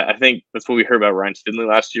whatever. I think that's what we heard about Ryan Finley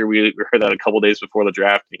last year. We heard that a couple days before the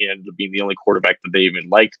draft, and he ended up being the only quarterback that they even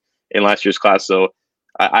liked in last year's class. So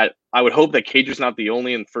I would hope that Cager's not the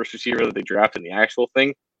only and first receiver that they draft in the actual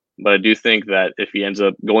thing, but I do think that if he ends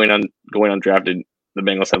up going undrafted, the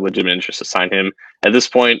Bengals have legitimate interest to sign him. At this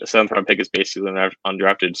point, a 7th round pick is basically an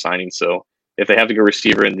undrafted signing. So if they have to go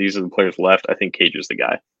receiver and these are the players left, I think Cager's the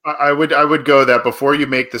guy. I would go that before you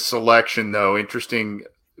make the selection, though. Interesting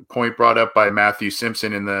point brought up by Matthew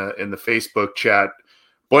Simpson in the Facebook chat.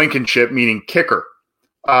 Blankenship meaning kicker.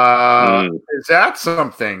 Is that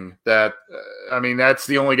something that that's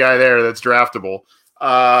the only guy there that's draftable?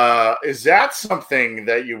 Is that something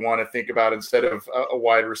that you want to think about instead of a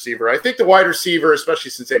wide receiver? I think the wide receiver,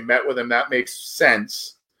 especially since they met with him, that makes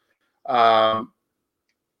sense. Jeff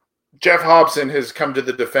Hobson has come to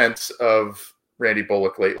the defense of Randy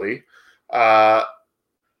Bullock lately. I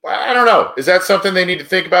don't know. Is that something they need to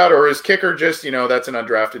think about, or is kicker just, that's an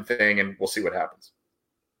undrafted thing and we'll see what happens?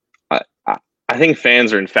 I think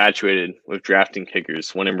fans are infatuated with drafting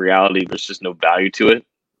kickers when in reality there's just no value to it.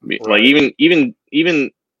 Right. Like even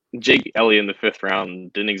Jake Elliott in the 5th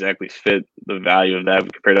round didn't exactly fit the value of that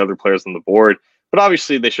compared to other players on the board. But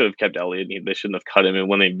obviously they should have kept Elliott. They shouldn't have cut him. And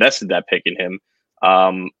when they invested that pick in him,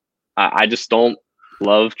 I just don't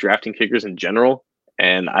love drafting kickers in general.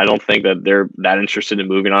 And I don't think that they're that interested in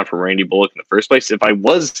moving on from Randy Bullock in the first place. If I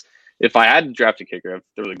had to draft a kicker, if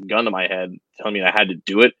there was a gun to my head telling me I had to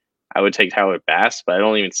do it, I would take Tyler Bass, but I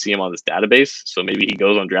don't even see him on this database. So maybe he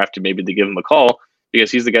goes undrafted. Maybe they give him a call because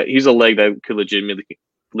he's the guy. He's a leg that could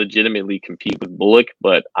legitimately compete with Bullock.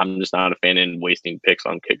 But I'm just not a fan in wasting picks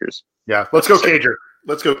on kickers. Yeah, let's go Cager.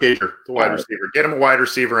 The wide receiver. Get him a wide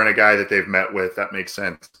receiver and a guy that they've met with. That makes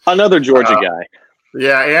sense. Another Georgia guy.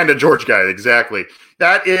 Yeah, and a Georgia guy. Exactly.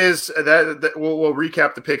 That is that. We'll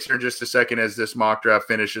recap the picks here in just a second as this mock draft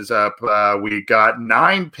finishes up. We got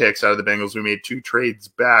 9 picks out of the Bengals. We made 2 trades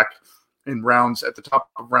back in rounds at the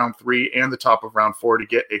top of round 3 and the top of round 4 to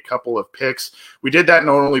get a couple of picks. We did that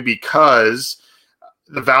not only because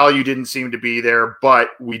the value didn't seem to be there,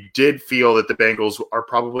 but we did feel that the Bengals are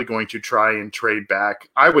probably going to try and trade back.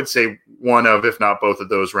 I would say one of, if not both of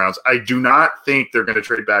those rounds. I do not think they're going to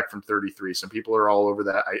trade back from 33. Some people are all over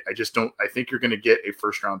that. I just don't. I think you're going to get a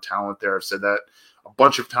first-round talent there. I've said that a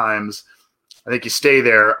bunch of times. I think you stay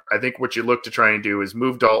there. I think what you look to try and do is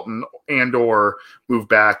move Dalton and or move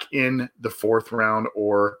back in the 4th round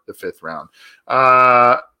or the 5th round.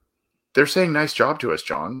 They're saying nice job to us,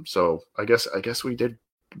 John. So I guess we did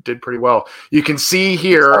pretty well. You can see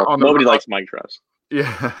here on the nobody likes Mike Trout.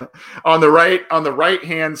 Yeah, on the right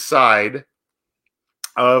hand side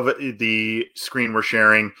of the screen we're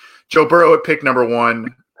sharing, Joe Burrow at pick number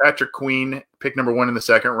 1. Patrick Queen, pick number 1 in the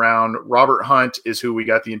 2nd round. Robert Hunt is who we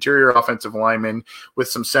got, the interior offensive lineman with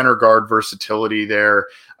some center guard versatility there.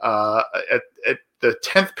 At the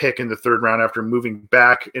 10th pick in the 3rd round after moving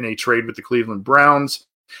back in a trade with the Cleveland Browns,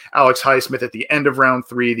 Alex Highsmith at the end of round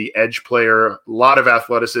 3, the edge player. A lot of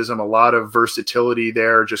athleticism, a lot of versatility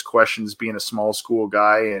there. Just questions being a small school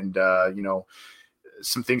guy and,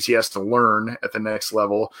 some things he has to learn at the next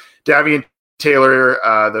level. Davian Taylor,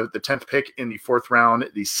 the 10th pick in the 4th round,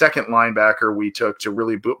 the 2nd linebacker we took to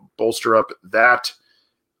really bolster up that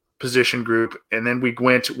position group. And then we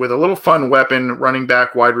went with a little fun weapon, running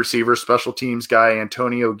back, wide receiver, special teams guy,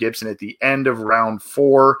 Antonio Gibson at the end of round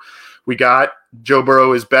 4. We got Joe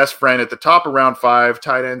Burrow, his best friend, at the top of round 5,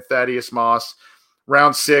 tight end Thaddeus Moss.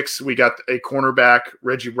 Round 6, we got a cornerback,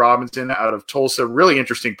 Reggie Robinson out of Tulsa. Really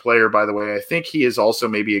interesting player, by the way. I think he is also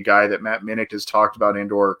maybe a guy that Matt Minnick has talked about and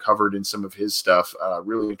or covered in some of his stuff.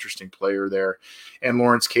 Really interesting player there. And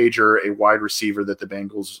Lawrence Cager, a wide receiver that the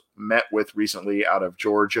Bengals met with recently out of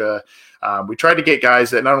Georgia. We tried to get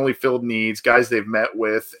guys that not only filled needs, guys they've met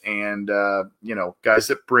with, and guys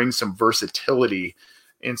that bring some versatility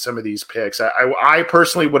in some of these picks. I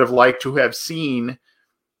personally would have liked to have seen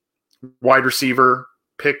wide receiver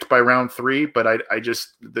picked by round 3, but I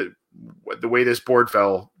just the way this board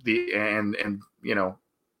fell, the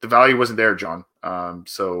value wasn't there, John.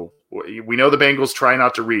 So we know the Bengals try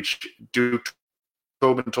not to reach. Do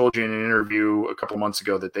Tobin told you in an interview a couple months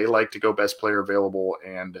ago that they like to go best player available,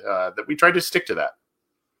 and that we tried to stick to that.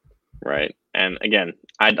 Right. And again,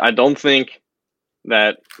 I don't think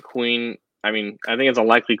that Queen, I think it's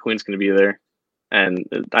unlikely Queen's going to be there. And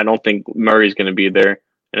I don't think Murray's going to be there.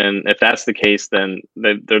 And if that's the case, then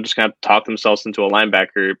they're just going to have to talk themselves into a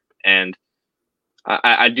linebacker. And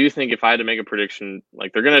I do think if I had to make a prediction,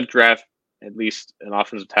 like they're going to draft at least an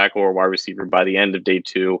offensive tackle or wide receiver by the end of day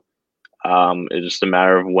 2. It's just a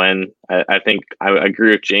matter of when. I think I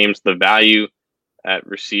agree with James. The value at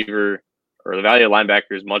receiver or the value of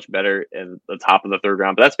linebacker is much better at the top of the 3rd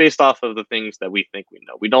round. But that's based off of the things that we think we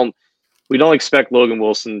know. We don't expect Logan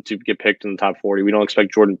Wilson to get picked in the top 40. We don't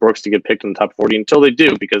expect Jordan Brooks to get picked in the top 40 until they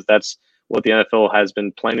do, because that's what the NFL has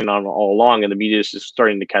been planning on all along, and the media is just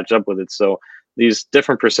starting to catch up with it. So these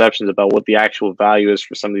different perceptions about what the actual value is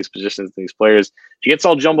for some of these positions and these players, it gets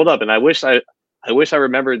all jumbled up. And I wish I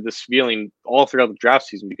remembered this feeling all throughout the draft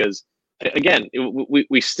season, because again,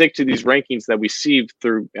 we stick to these rankings that we see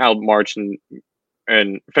throughout March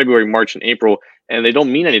and February, March, and April, and they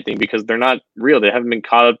don't mean anything because they're not real. They haven't been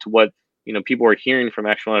caught up to what people are hearing from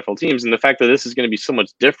actual NFL teams. And the fact that this is going to be so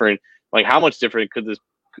much different, like how much different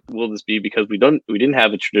will this be? Because we didn't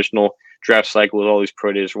have a traditional draft cycle with all these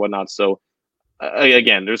pro days or whatnot. So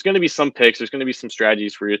again, there's going to be some picks. There's going to be some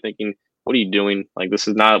strategies where you're thinking, what are you doing? Like, this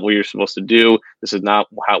is not what you're supposed to do. This is not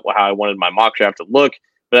how I wanted my mock draft to look.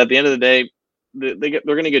 But at the end of the day, they're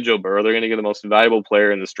going to get Joe Burrow. They're going to get the most valuable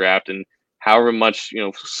player in this draft. And however much,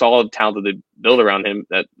 solid talent that they build around him,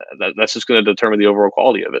 that's just going to determine the overall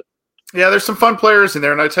quality of it. Yeah, there's some fun players in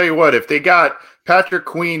there. And I tell you what, if they got Patrick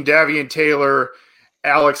Queen, Davian Taylor,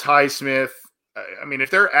 Alex Highsmith, if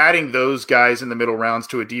they're adding those guys in the middle rounds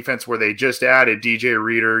to a defense where they just added DJ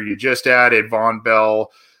Reader, you just added Von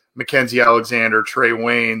Bell, Mackenzie Alexander, Trey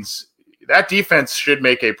Waynes, that defense should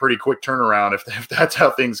make a pretty quick turnaround if that's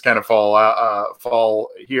how things kind of fall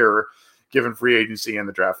here, given free agency and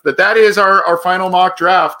the draft. But that is our final mock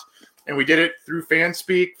draft, and we did it through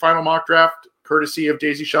FanSpeak, final mock draft, courtesy of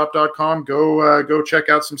daisyshop.com. Go check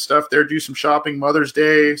out some stuff there. Do some shopping, Mother's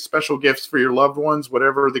Day, special gifts for your loved ones,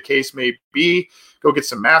 whatever the case may be. Go get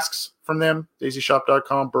some masks from them,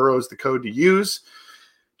 daisyshop.com. Burrow is the code to use.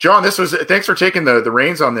 John, thanks for taking the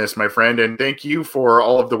reins on this, my friend, and thank you for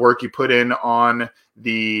all of the work you put in on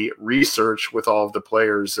the research with all of the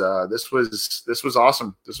players. This was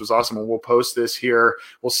awesome. This was awesome, and we'll post this here.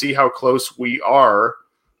 We'll see how close we are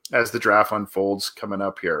as the draft unfolds coming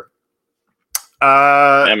up here.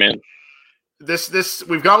 Yeah, man. This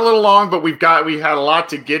we've gone a little long, but we had a lot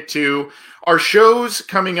to get to. Our show's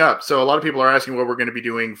coming up, so a lot of people are asking what we're going to be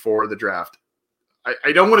doing for the draft.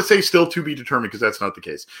 I don't want to say still to be determined, because that's not the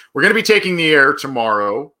case. We're going to be taking the air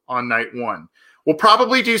tomorrow on night 1. We'll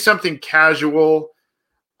probably do something casual.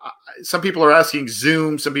 Some people are asking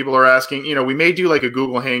Zoom. Some people are asking, we may do like a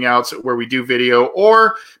Google Hangouts where we do video,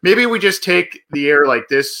 or maybe we just take the air like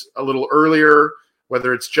this a little earlier,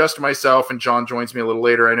 whether it's just myself and John joins me a little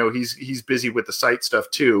later. I know he's busy with the site stuff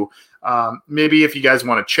too. Maybe if you guys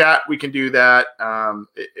want to chat, we can do that.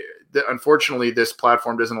 Unfortunately, this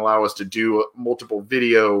platform doesn't allow us to do multiple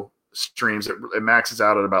video streams. It maxes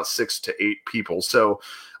out at about 6 to 8 people. So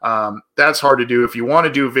that's hard to do. If you want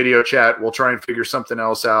to do a video chat, we'll try and figure something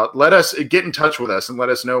else out. Let us get in touch with us and let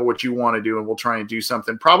us know what you want to do, and we'll try and do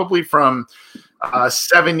something probably from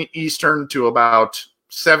 7 Eastern to about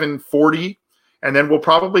 7:40. And then we'll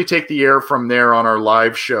probably take the air from there on our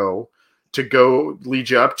live show to go lead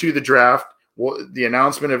you up to the draft, the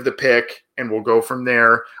announcement of the pick, and we'll go from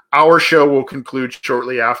there. Our show will conclude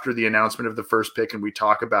shortly after the announcement of the first pick, and we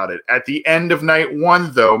talk about it. At the end of night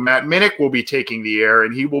 1, though, Matt Minnick will be taking the air,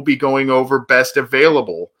 and he will be going over best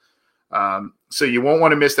available. So you won't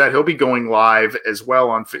want to miss that. He'll be going live as well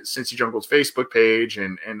on Cincy Jungle's Facebook page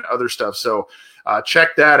and other stuff. So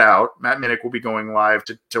check that out. Matt Minnick will be going live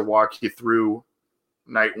to walk you through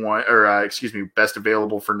night 1, or best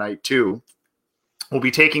available for night 2. We'll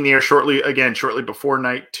be taking the air shortly before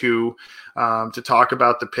night 2 to talk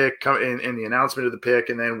about the pick and the announcement of the pick.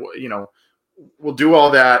 And then, we'll do all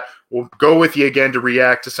that. We'll go with you again to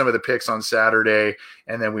react to some of the picks on Saturday.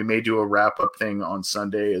 And then we may do a wrap-up thing on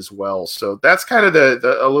Sunday as well. So that's kind of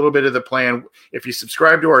a little bit of the plan. If you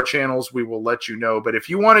subscribe to our channels, we will let you know. But if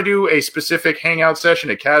you want to do a specific hangout session,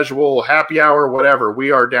 a casual happy hour, whatever,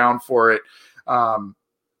 we are down for it.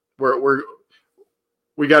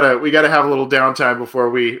 We gotta have a little downtime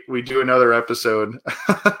before we do another episode.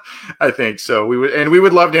 I think so. We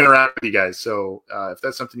would love to interact with you guys. So if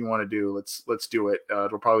that's something you want to do, let's do it.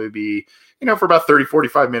 It'll probably be for about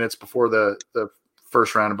 30-45 minutes before the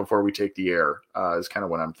first round and before we take the air is kind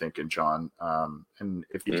of what I'm thinking, John. And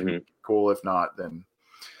if you can, cool. If not, then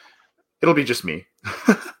it'll be just me.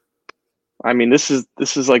 I mean, this is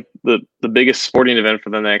like the biggest sporting event for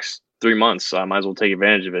the next 3 months, so I might as well take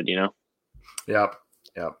advantage of it, you know? Yep.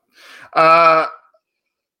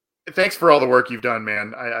 Thanks for all the work you've done,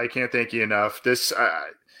 man. I can't thank you enough.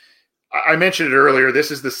 I mentioned it earlier.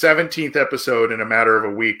 This is the 17th episode in a matter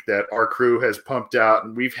of a week that our crew has pumped out,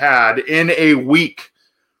 and we've had in a week,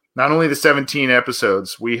 not only the 17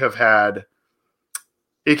 episodes, we have had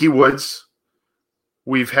Icky Woods,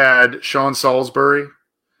 we've had Sean Salisbury,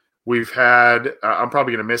 we've had, I'm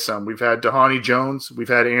probably going to miss some, we've had Dahani Jones, we've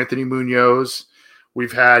had Anthony Munoz,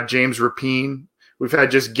 we've had James Rapine, we've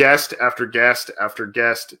had just guest after guest after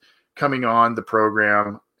guest coming on the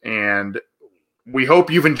program, and we hope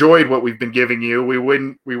you've enjoyed what we've been giving you. We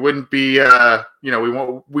wouldn't be,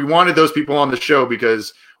 we wanted those people on the show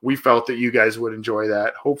because we felt that you guys would enjoy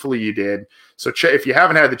that. Hopefully you did. So if you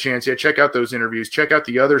haven't had the chance yet, check out those interviews. Check out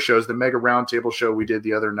the other shows, the Mega Roundtable show we did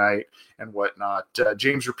the other night and whatnot.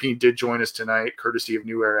 James Rapine did join us tonight, courtesy of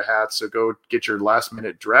New Era Hats. So go get your last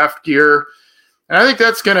minute draft gear. And I think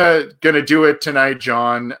that's gonna do it tonight,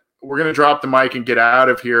 John. We're gonna drop the mic and get out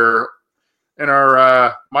of here. In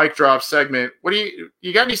our mic drop segment, what do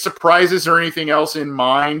you got any surprises or anything else in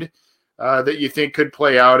mind that you think could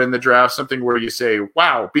play out in the draft? Something where you say,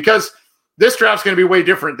 wow, because this draft's going to be way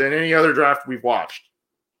different than any other draft we've watched.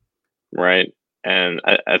 Right. And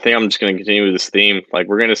I think I'm just going to continue with this theme. Like,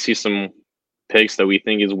 we're going to see some picks that we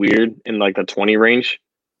think is weird in like the 20 range,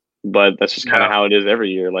 but that's just kind of how it is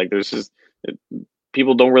every year. Like, there's just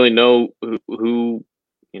people don't really know who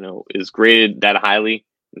is graded that highly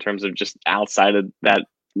in terms of just outside of that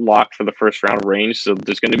lock for the first round range. So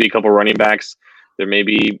there's going to be a couple running backs. There may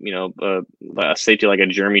be, a safety like a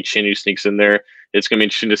Jeremy Chin who sneaks in there. It's going to be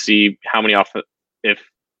interesting to see how many if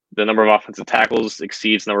the number of offensive tackles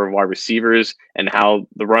exceeds the number of wide receivers and how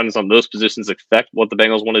the runs on those positions affect what the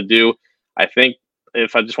Bengals want to do. I think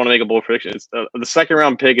if I just want to make a bold prediction, it's, the second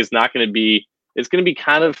round pick is not going to be, it's going to be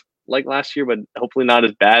kind of like last year, but hopefully not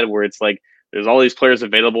as bad, where it's like, there's all these players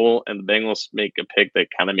available, and the Bengals make a pick that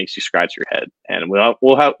kind of makes you scratch your head. And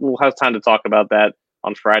we'll have time to talk about that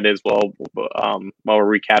on Friday as well, while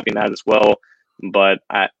we're recapping that as well. But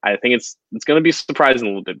I think it's going to be surprising a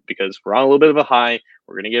little bit because we're on a little bit of a high.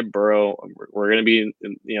 We're going to get Burrow. We're going to be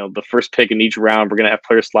the first pick in each round. We're going to have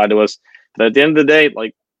players slide to us. But at the end of the day,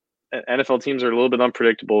 like, NFL teams are a little bit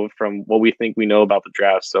unpredictable from what we think we know about the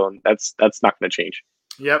draft. So that's not going to change.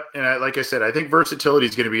 Yep. And like I said, I think versatility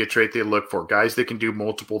is going to be a trait they look for. Guys that can do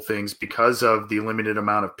multiple things because of the limited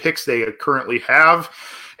amount of picks they currently have.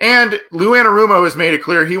 And Lou Anarumo has made it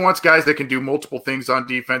clear he wants guys that can do multiple things on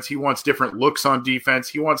defense. He wants different looks on defense.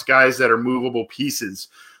 He wants guys that are movable pieces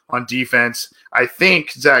on defense. I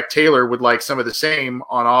think Zach Taylor would like some of the same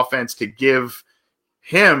on offense to give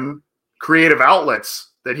him creative outlets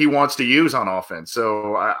that he wants to use on offense.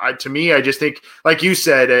 So to me, I just think, like you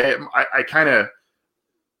said, I kind of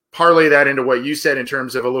parlay that into what you said in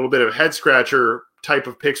terms of a little bit of head scratcher type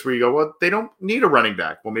of picks where you go, well, they don't need a running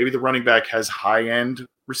back. Well, maybe the running back has high end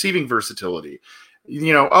receiving versatility.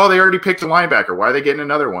 They already picked a linebacker. Why are they getting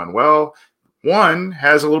another one? Well, one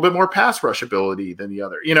has a little bit more pass rush ability than the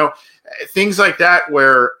other, things like that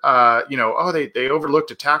where, they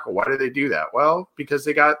overlooked a tackle. Why did they do that? Well, because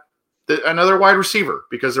they got another wide receiver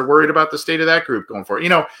because they're worried about the state of that group going forward,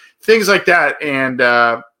 things like that. And,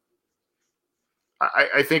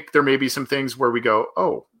 I think there may be some things where we go,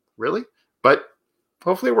 oh, really? But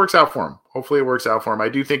hopefully it works out for him. I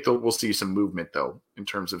do think that we'll see some movement, though, in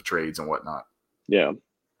terms of trades and whatnot. Yeah.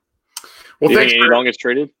 Well, do you think Andy Dalton gets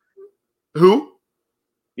traded? Who?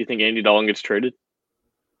 You think Andy Dalton gets traded?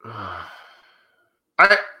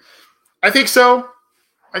 I think so.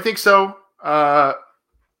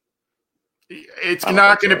 It's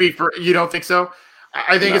not going to be for. You don't think so?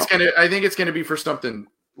 I think it's going to be for something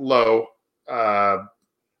low. But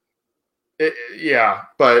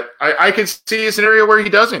I can see a scenario where he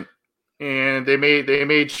doesn't, and they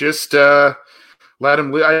may just let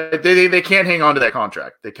him. They can't hang on to that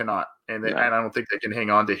contract. They cannot, and I don't think they can hang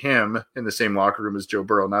on to him in the same locker room as Joe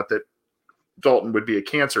Burrow. Not that Dalton would be a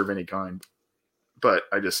cancer of any kind, but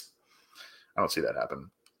I don't see that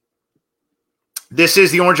happen. This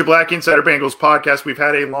is the Orange and Black Insider Bengals podcast. We've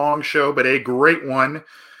had a long show, but a great one.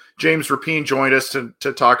 James Rapine joined us to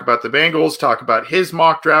talk about the Bengals, talk about his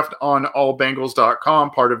mock draft on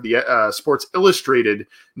allbengals.com, part of the Sports Illustrated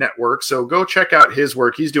network. So go check out his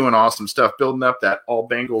work. He's doing awesome stuff, building up that All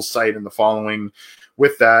Bengals site and the following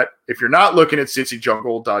with that. If you're not looking at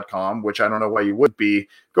cincyjungle.com, which I don't know why you would be,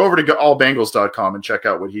 go over to allbengals.com and check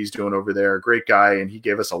out what he's doing over there. Great guy, and he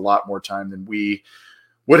gave us a lot more time than we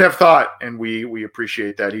Would have thought, and we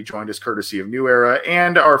appreciate that. He joined us courtesy of New Era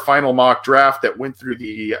and our final mock draft that went through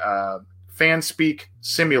the FanSpeak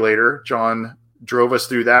simulator. John drove us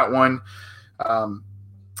through that one.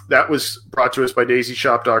 That was brought to us by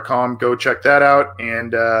daisyshop.com. Go check that out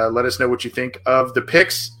and let us know what you think of the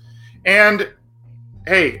picks. And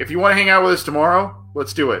hey, if you want to hang out with us tomorrow,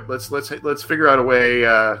 let's do it. Let's figure out a way.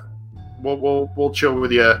 We'll chill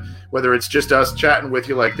with you, whether it's just us chatting with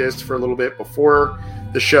you like this for a little bit before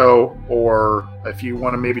the show, or if you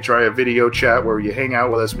want to maybe try a video chat where you hang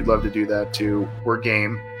out with us, we'd love to do that too. We're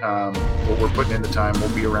game. But we're putting in the time.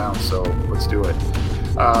 We'll be around, so let's do it.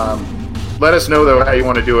 Let us know, though, how you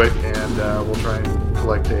want to do it, and we'll try and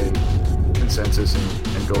collect a consensus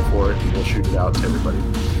and go for it, and we'll shoot it out to everybody.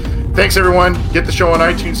 Thanks, everyone. Get the show on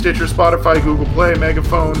iTunes, Stitcher, Spotify, Google Play,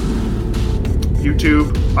 Megaphone,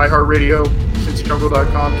 YouTube, iHeartRadio,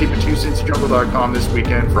 CincyJungle.com. Keep it to CincyJungle.com this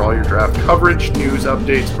weekend for all your draft coverage, news,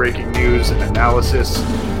 updates, breaking news, and analysis.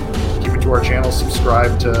 Keep it to our channel.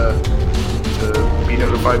 Subscribe to be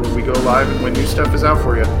notified when we go live and when new stuff is out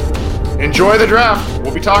for you. Enjoy the draft.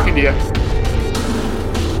 We'll be talking to you.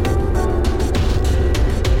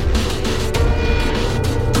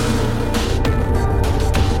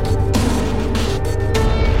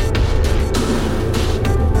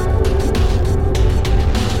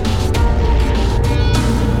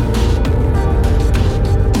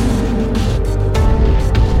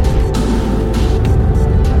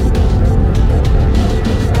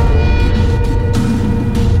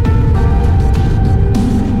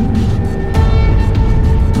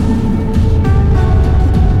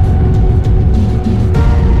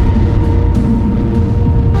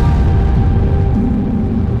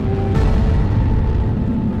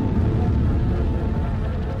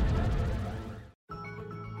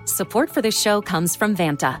 Support for this show comes from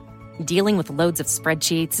Vanta. Dealing with loads of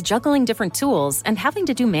spreadsheets, juggling different tools, and having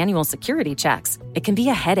to do manual security checks, it can be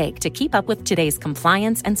a headache to keep up with today's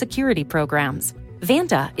compliance and security programs.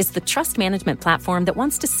 Vanta is the trust management platform that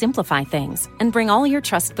wants to simplify things and bring all your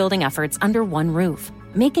trust-building efforts under one roof,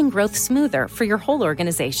 making growth smoother for your whole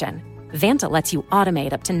organization. Vanta lets you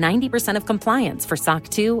automate up to 90% of compliance for SOC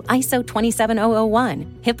 2, ISO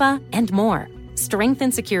 27001, HIPAA, and more.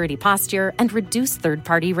 Strengthen security posture, and reduce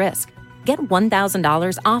third-party risk. Get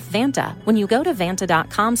 $1,000 off Vanta when you go to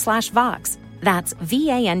vanta.com/Vox. That's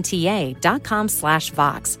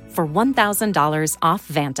VANTA.com/Vox for $1,000 off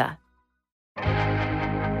Vanta.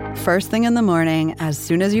 First thing in the morning, as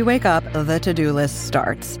soon as you wake up, the to-do list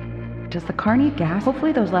starts. Does the car need gas?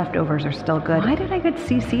 Hopefully those leftovers are still good. Why did I get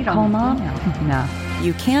CC'd on Call the Mom? email? No.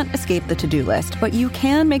 You can't escape the to-do list, but you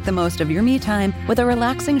can make the most of your me time with a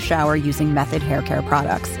relaxing shower using Method Hair Care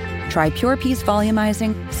products. Try Pure Peace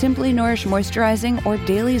Volumizing, Simply Nourish Moisturizing, or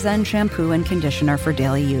Daily Zen Shampoo and Conditioner for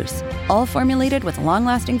daily use. All formulated with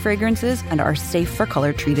long-lasting fragrances and are safe for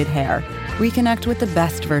color-treated hair. Reconnect with the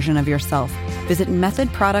best version of yourself. Visit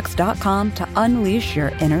methodproducts.com to unleash your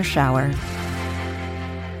inner shower.